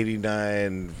like an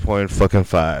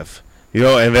 89.5. You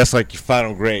know, and that's like your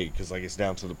final grade because like it's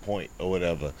down to the point or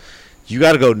whatever. You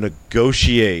got to go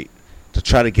negotiate to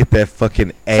try to get that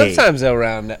fucking A. Sometimes they'll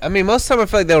round. I mean, most of the time I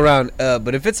feel like they'll round up.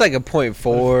 But if it's like a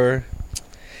 0.4,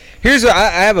 here's what I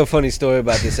have a funny story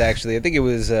about this. Actually, I think it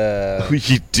was.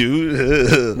 You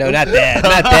do? No, not that.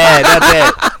 Not that. Not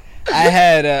that. I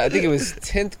had. I think it was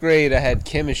 10th grade. I had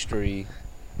chemistry,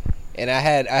 and I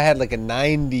had like a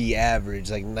 90 average,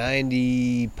 like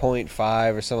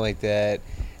 90.5 or something like that.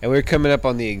 And we were coming up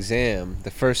on the exam, the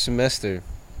first semester.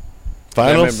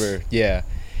 Finals? I remember, yeah.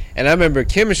 And I remember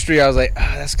chemistry, I was like,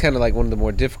 that's kind of like one of the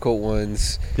more difficult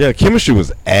ones. Yeah, chemistry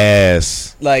was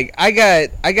ass. Like, I got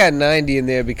 90 in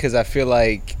there because I feel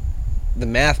like the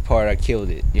math part, I killed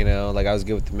it, you know? Like, I was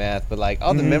good with the math. But, like,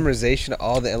 all the memorization,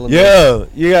 all the elements. Yeah,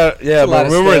 you got a lot but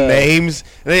of remember stuff. names?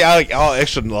 They are like all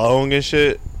extra long and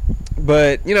shit.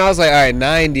 But, you know, I was like, all right,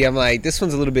 90. I'm like, this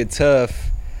one's a little bit tough.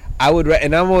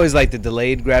 And I'm always like the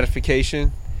delayed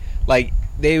gratification. Like,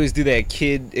 they always do that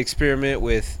kid experiment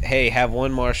with, hey, have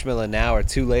one marshmallow now or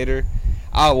 2 later.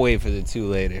 I'll wait for the 2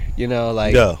 later. You know,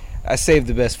 like, Yeah. I save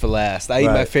the best for last. I eat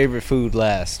my Right. favorite food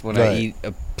last when I Right. eat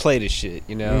a plate of shit,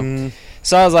 you know? Mhm.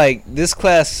 So I was like, this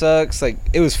class sucks. Like,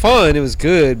 it was fun. It was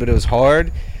good, but it was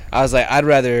hard. I was like, I'd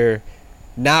rather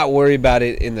not worry about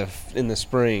it in the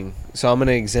spring. So I'm going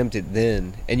to exempt it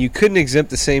then. And you couldn't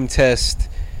exempt the same test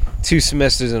 2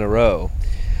 semesters in a row.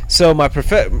 So my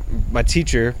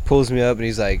teacher pulls me up and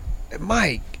he's like,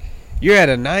 Mike, you're at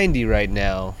a 90 right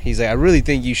now. He's like, I really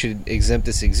think you should exempt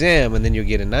this exam and then you'll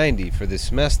get a 90 for this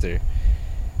semester.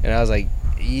 And I was like,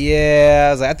 yeah.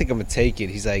 I was like, I think I'm going to take it.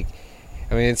 He's like,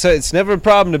 I mean, it's never a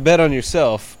problem to bet on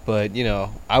yourself, but,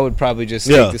 I would probably just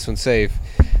take this one safe.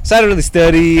 So I didn't really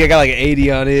study. I got like an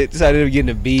 80 on it. So I ended up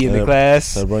getting a B in the class.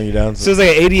 So bring you down. So it was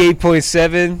like an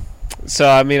 88.7. So,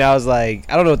 I mean, I was like,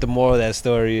 I don't know what the moral of that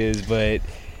story is, but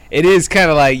it is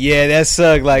kind of like, yeah, that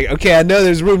sucked. Like, okay, I know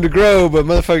there's room to grow, but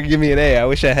motherfucker, give me an A. I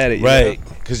wish I had it. Right.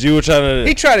 Because you were trying to.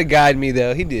 He tried to guide me,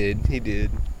 though. He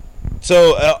did.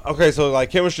 So, okay, so like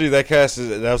chemistry, that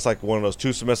was like one of those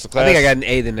 2-semester classes. I think I got an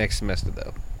A the next semester,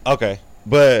 though. Okay.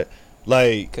 But,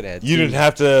 like, you didn't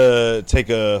have to take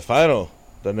a final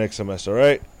the next semester,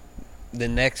 right? The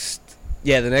next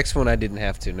one I didn't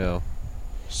have to, no.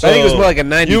 So I think it was more like a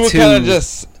 92. You were kind of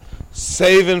just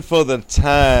saving for the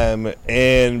time,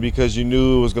 and because you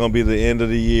knew it was going to be the end of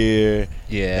the year,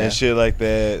 and shit like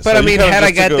that. But so I mean, had I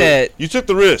got that, you took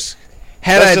the risk.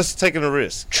 That's just taking a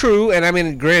risk. True, and I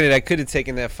mean, granted, I could have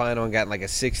taken that final and gotten like a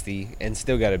 60 and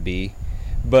still got a B.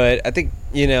 But I think,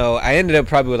 I ended up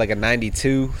probably with like a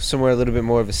 92, somewhere a little bit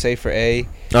more of a safer A.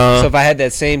 So if I had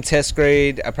that same test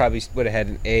grade, I probably would have had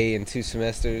an A in 2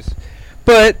 semesters.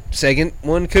 But second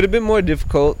one could have been more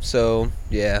difficult, so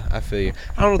yeah, I feel you.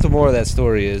 I don't know what the moral of that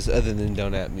story is, other than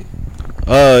don't at me.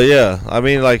 Yeah. I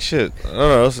mean, like, shit. I don't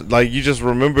know. It's like, you just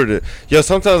remembered it. Yeah,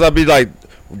 sometimes I'd be like,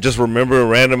 just remembering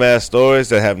random ass stories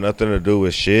that have nothing to do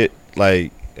with shit,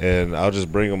 like, and I'll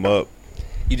just bring them up.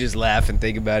 You just laugh and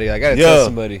think about it. I gotta tell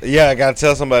somebody. Yeah, I gotta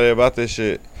tell somebody about this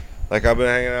shit. Like, I've been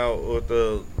hanging out with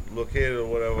the little kid or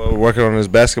whatever, working on his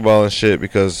basketball and shit,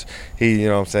 because he,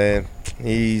 he's,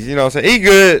 he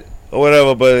good or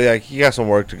whatever, but like, he got some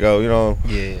work to go,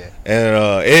 Yeah.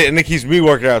 And it keeps me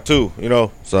working out too,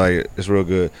 so like, it's real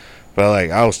good. But like,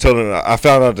 I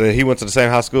found out that he went to the same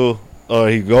high school, or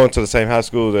he going to the same high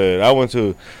school that I went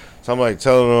to. So I'm like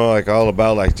telling him like all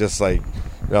about like just like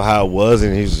how it was,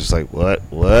 and he's just like, what?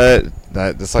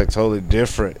 That's like totally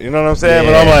different. You know what I'm saying?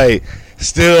 Yeah. But I'm like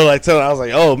still like telling him, I was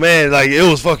like, oh man, like it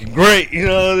was fucking great. You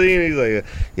know what I mean? He's like,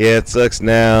 yeah, it sucks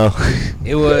now.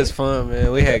 It was fun,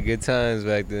 man. We had good times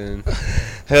back then.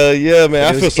 Hell yeah,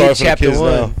 man. I feel sorry for the kids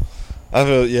one.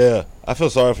 now. I feel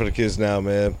sorry for the kids now,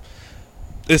 man.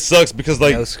 It sucks because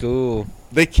like no school.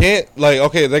 They can't, like,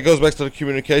 okay, that goes back to the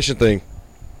communication thing.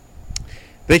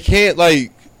 They can't,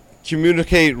 like,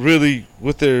 communicate really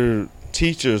with their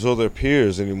teachers or their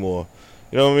peers anymore.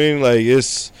 You know what I mean? Like,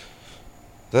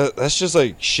 that's just,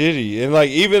 like, shitty. And, like,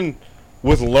 even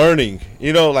with learning,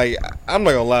 like, I'm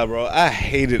not gonna lie, bro. I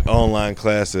hated online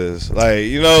classes.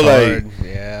 Like, hard. Like,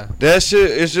 yeah. That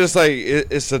shit, it's just, like,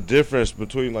 it's a difference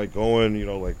between, like, going,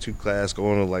 like, to class,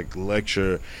 going to, like,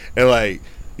 lecture, and, like,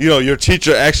 your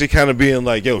teacher actually kind of being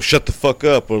like, yo, shut the fuck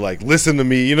up, or like, listen to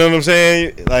me, you know what I'm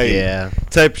saying? Like,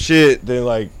 type shit. Then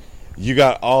like, you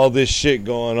got all this shit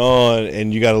going on,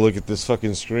 and you got to look at this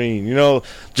fucking screen,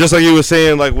 just like you were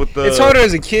saying, like with the. It's harder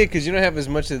as a kid because you don't have as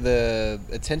much of the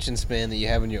attention span that you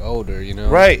have when you're older,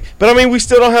 Right, but I mean, we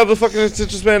still don't have the fucking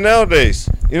attention span nowadays.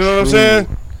 You know what I'm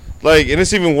saying? Like, and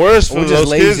it's even worse for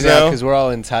those kids now because we're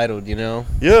all entitled, Yeah, I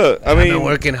mean, I've been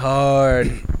working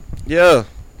hard. Yeah.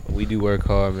 We do work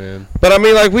hard, man. But I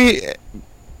mean, like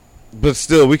but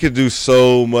still, we could do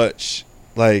so much,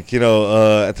 like,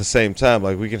 at the same time.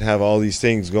 Like, we can have all these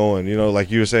things going,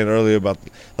 like you were saying earlier about,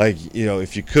 like,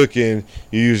 if you're cooking,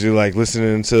 you usually, like,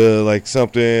 listening to, like,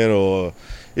 something, or,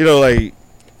 like,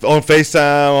 on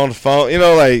FaceTime, on the phone,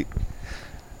 like,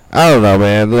 I don't know,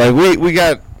 man. Like, we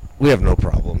have no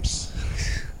problems.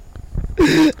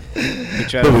 We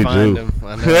try to find them.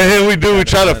 We do. We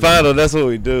try to find them. That's what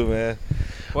we do, man.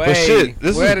 Well, but hey, shit,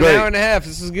 this we're is at great. An hour and a half.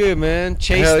 This is good, man.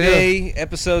 Chase Day,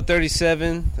 episode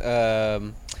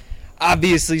 37.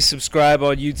 Obviously, subscribe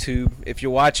on YouTube. If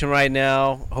you're watching right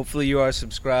now, hopefully you are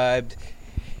subscribed.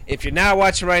 If you're not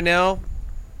watching right now,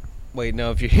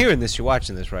 if you're hearing this, you're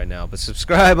watching this right now. But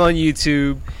subscribe on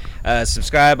YouTube.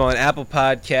 Subscribe on Apple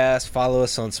Podcasts. Follow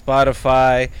us on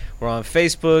Spotify. We're on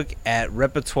Facebook at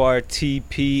Repertoire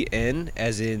TPN,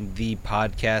 as in the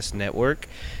Podcast Network.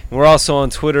 And we're also on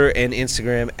Twitter and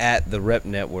Instagram at the Rep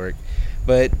Network.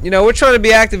 But, we're trying to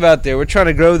be active out there. We're trying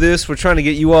to grow this. We're trying to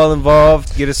get you all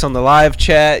involved, get us on the live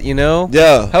chat,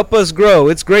 Yeah. Help us grow.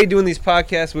 It's great doing these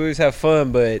podcasts. We always have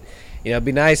fun, but, it'd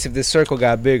be nice if this circle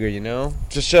got bigger,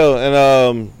 Just show. And,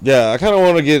 I kind of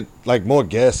want to get, like, more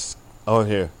guests on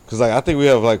here. Because, like, I think we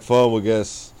have, like, fun with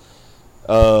guests.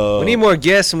 We need more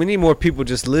guests, and we need more people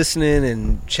just listening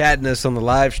and chatting us on the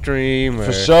live stream.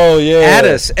 For sure, yeah. Add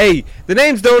us. Hey, the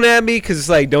names don't add me because it's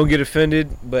like, don't get offended.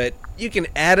 But you can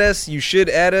add us. You should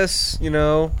add us,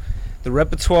 The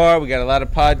Repertoire. We got a lot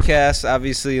of podcasts,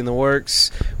 obviously, in the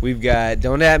works. We've got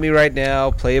Don't At Me right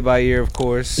now. Play It By Ear, of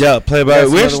course. Yeah, Play It By Ear.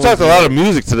 We actually talked a lot of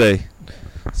music today.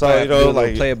 So Might have to do a little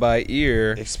like play it by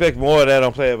ear. expect more of that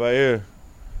on Play It By Ear.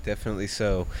 Definitely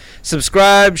so.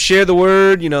 Subscribe, share the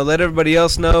word. Let everybody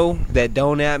else know that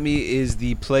Don't At Me is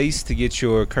the place to get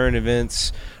your current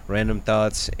events, random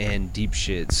thoughts, and deep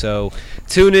shit. So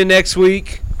tune in next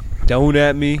week. Don't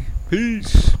At Me.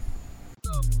 Peace.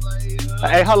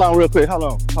 Hey, hold on real quick. Hold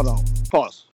on. Pause.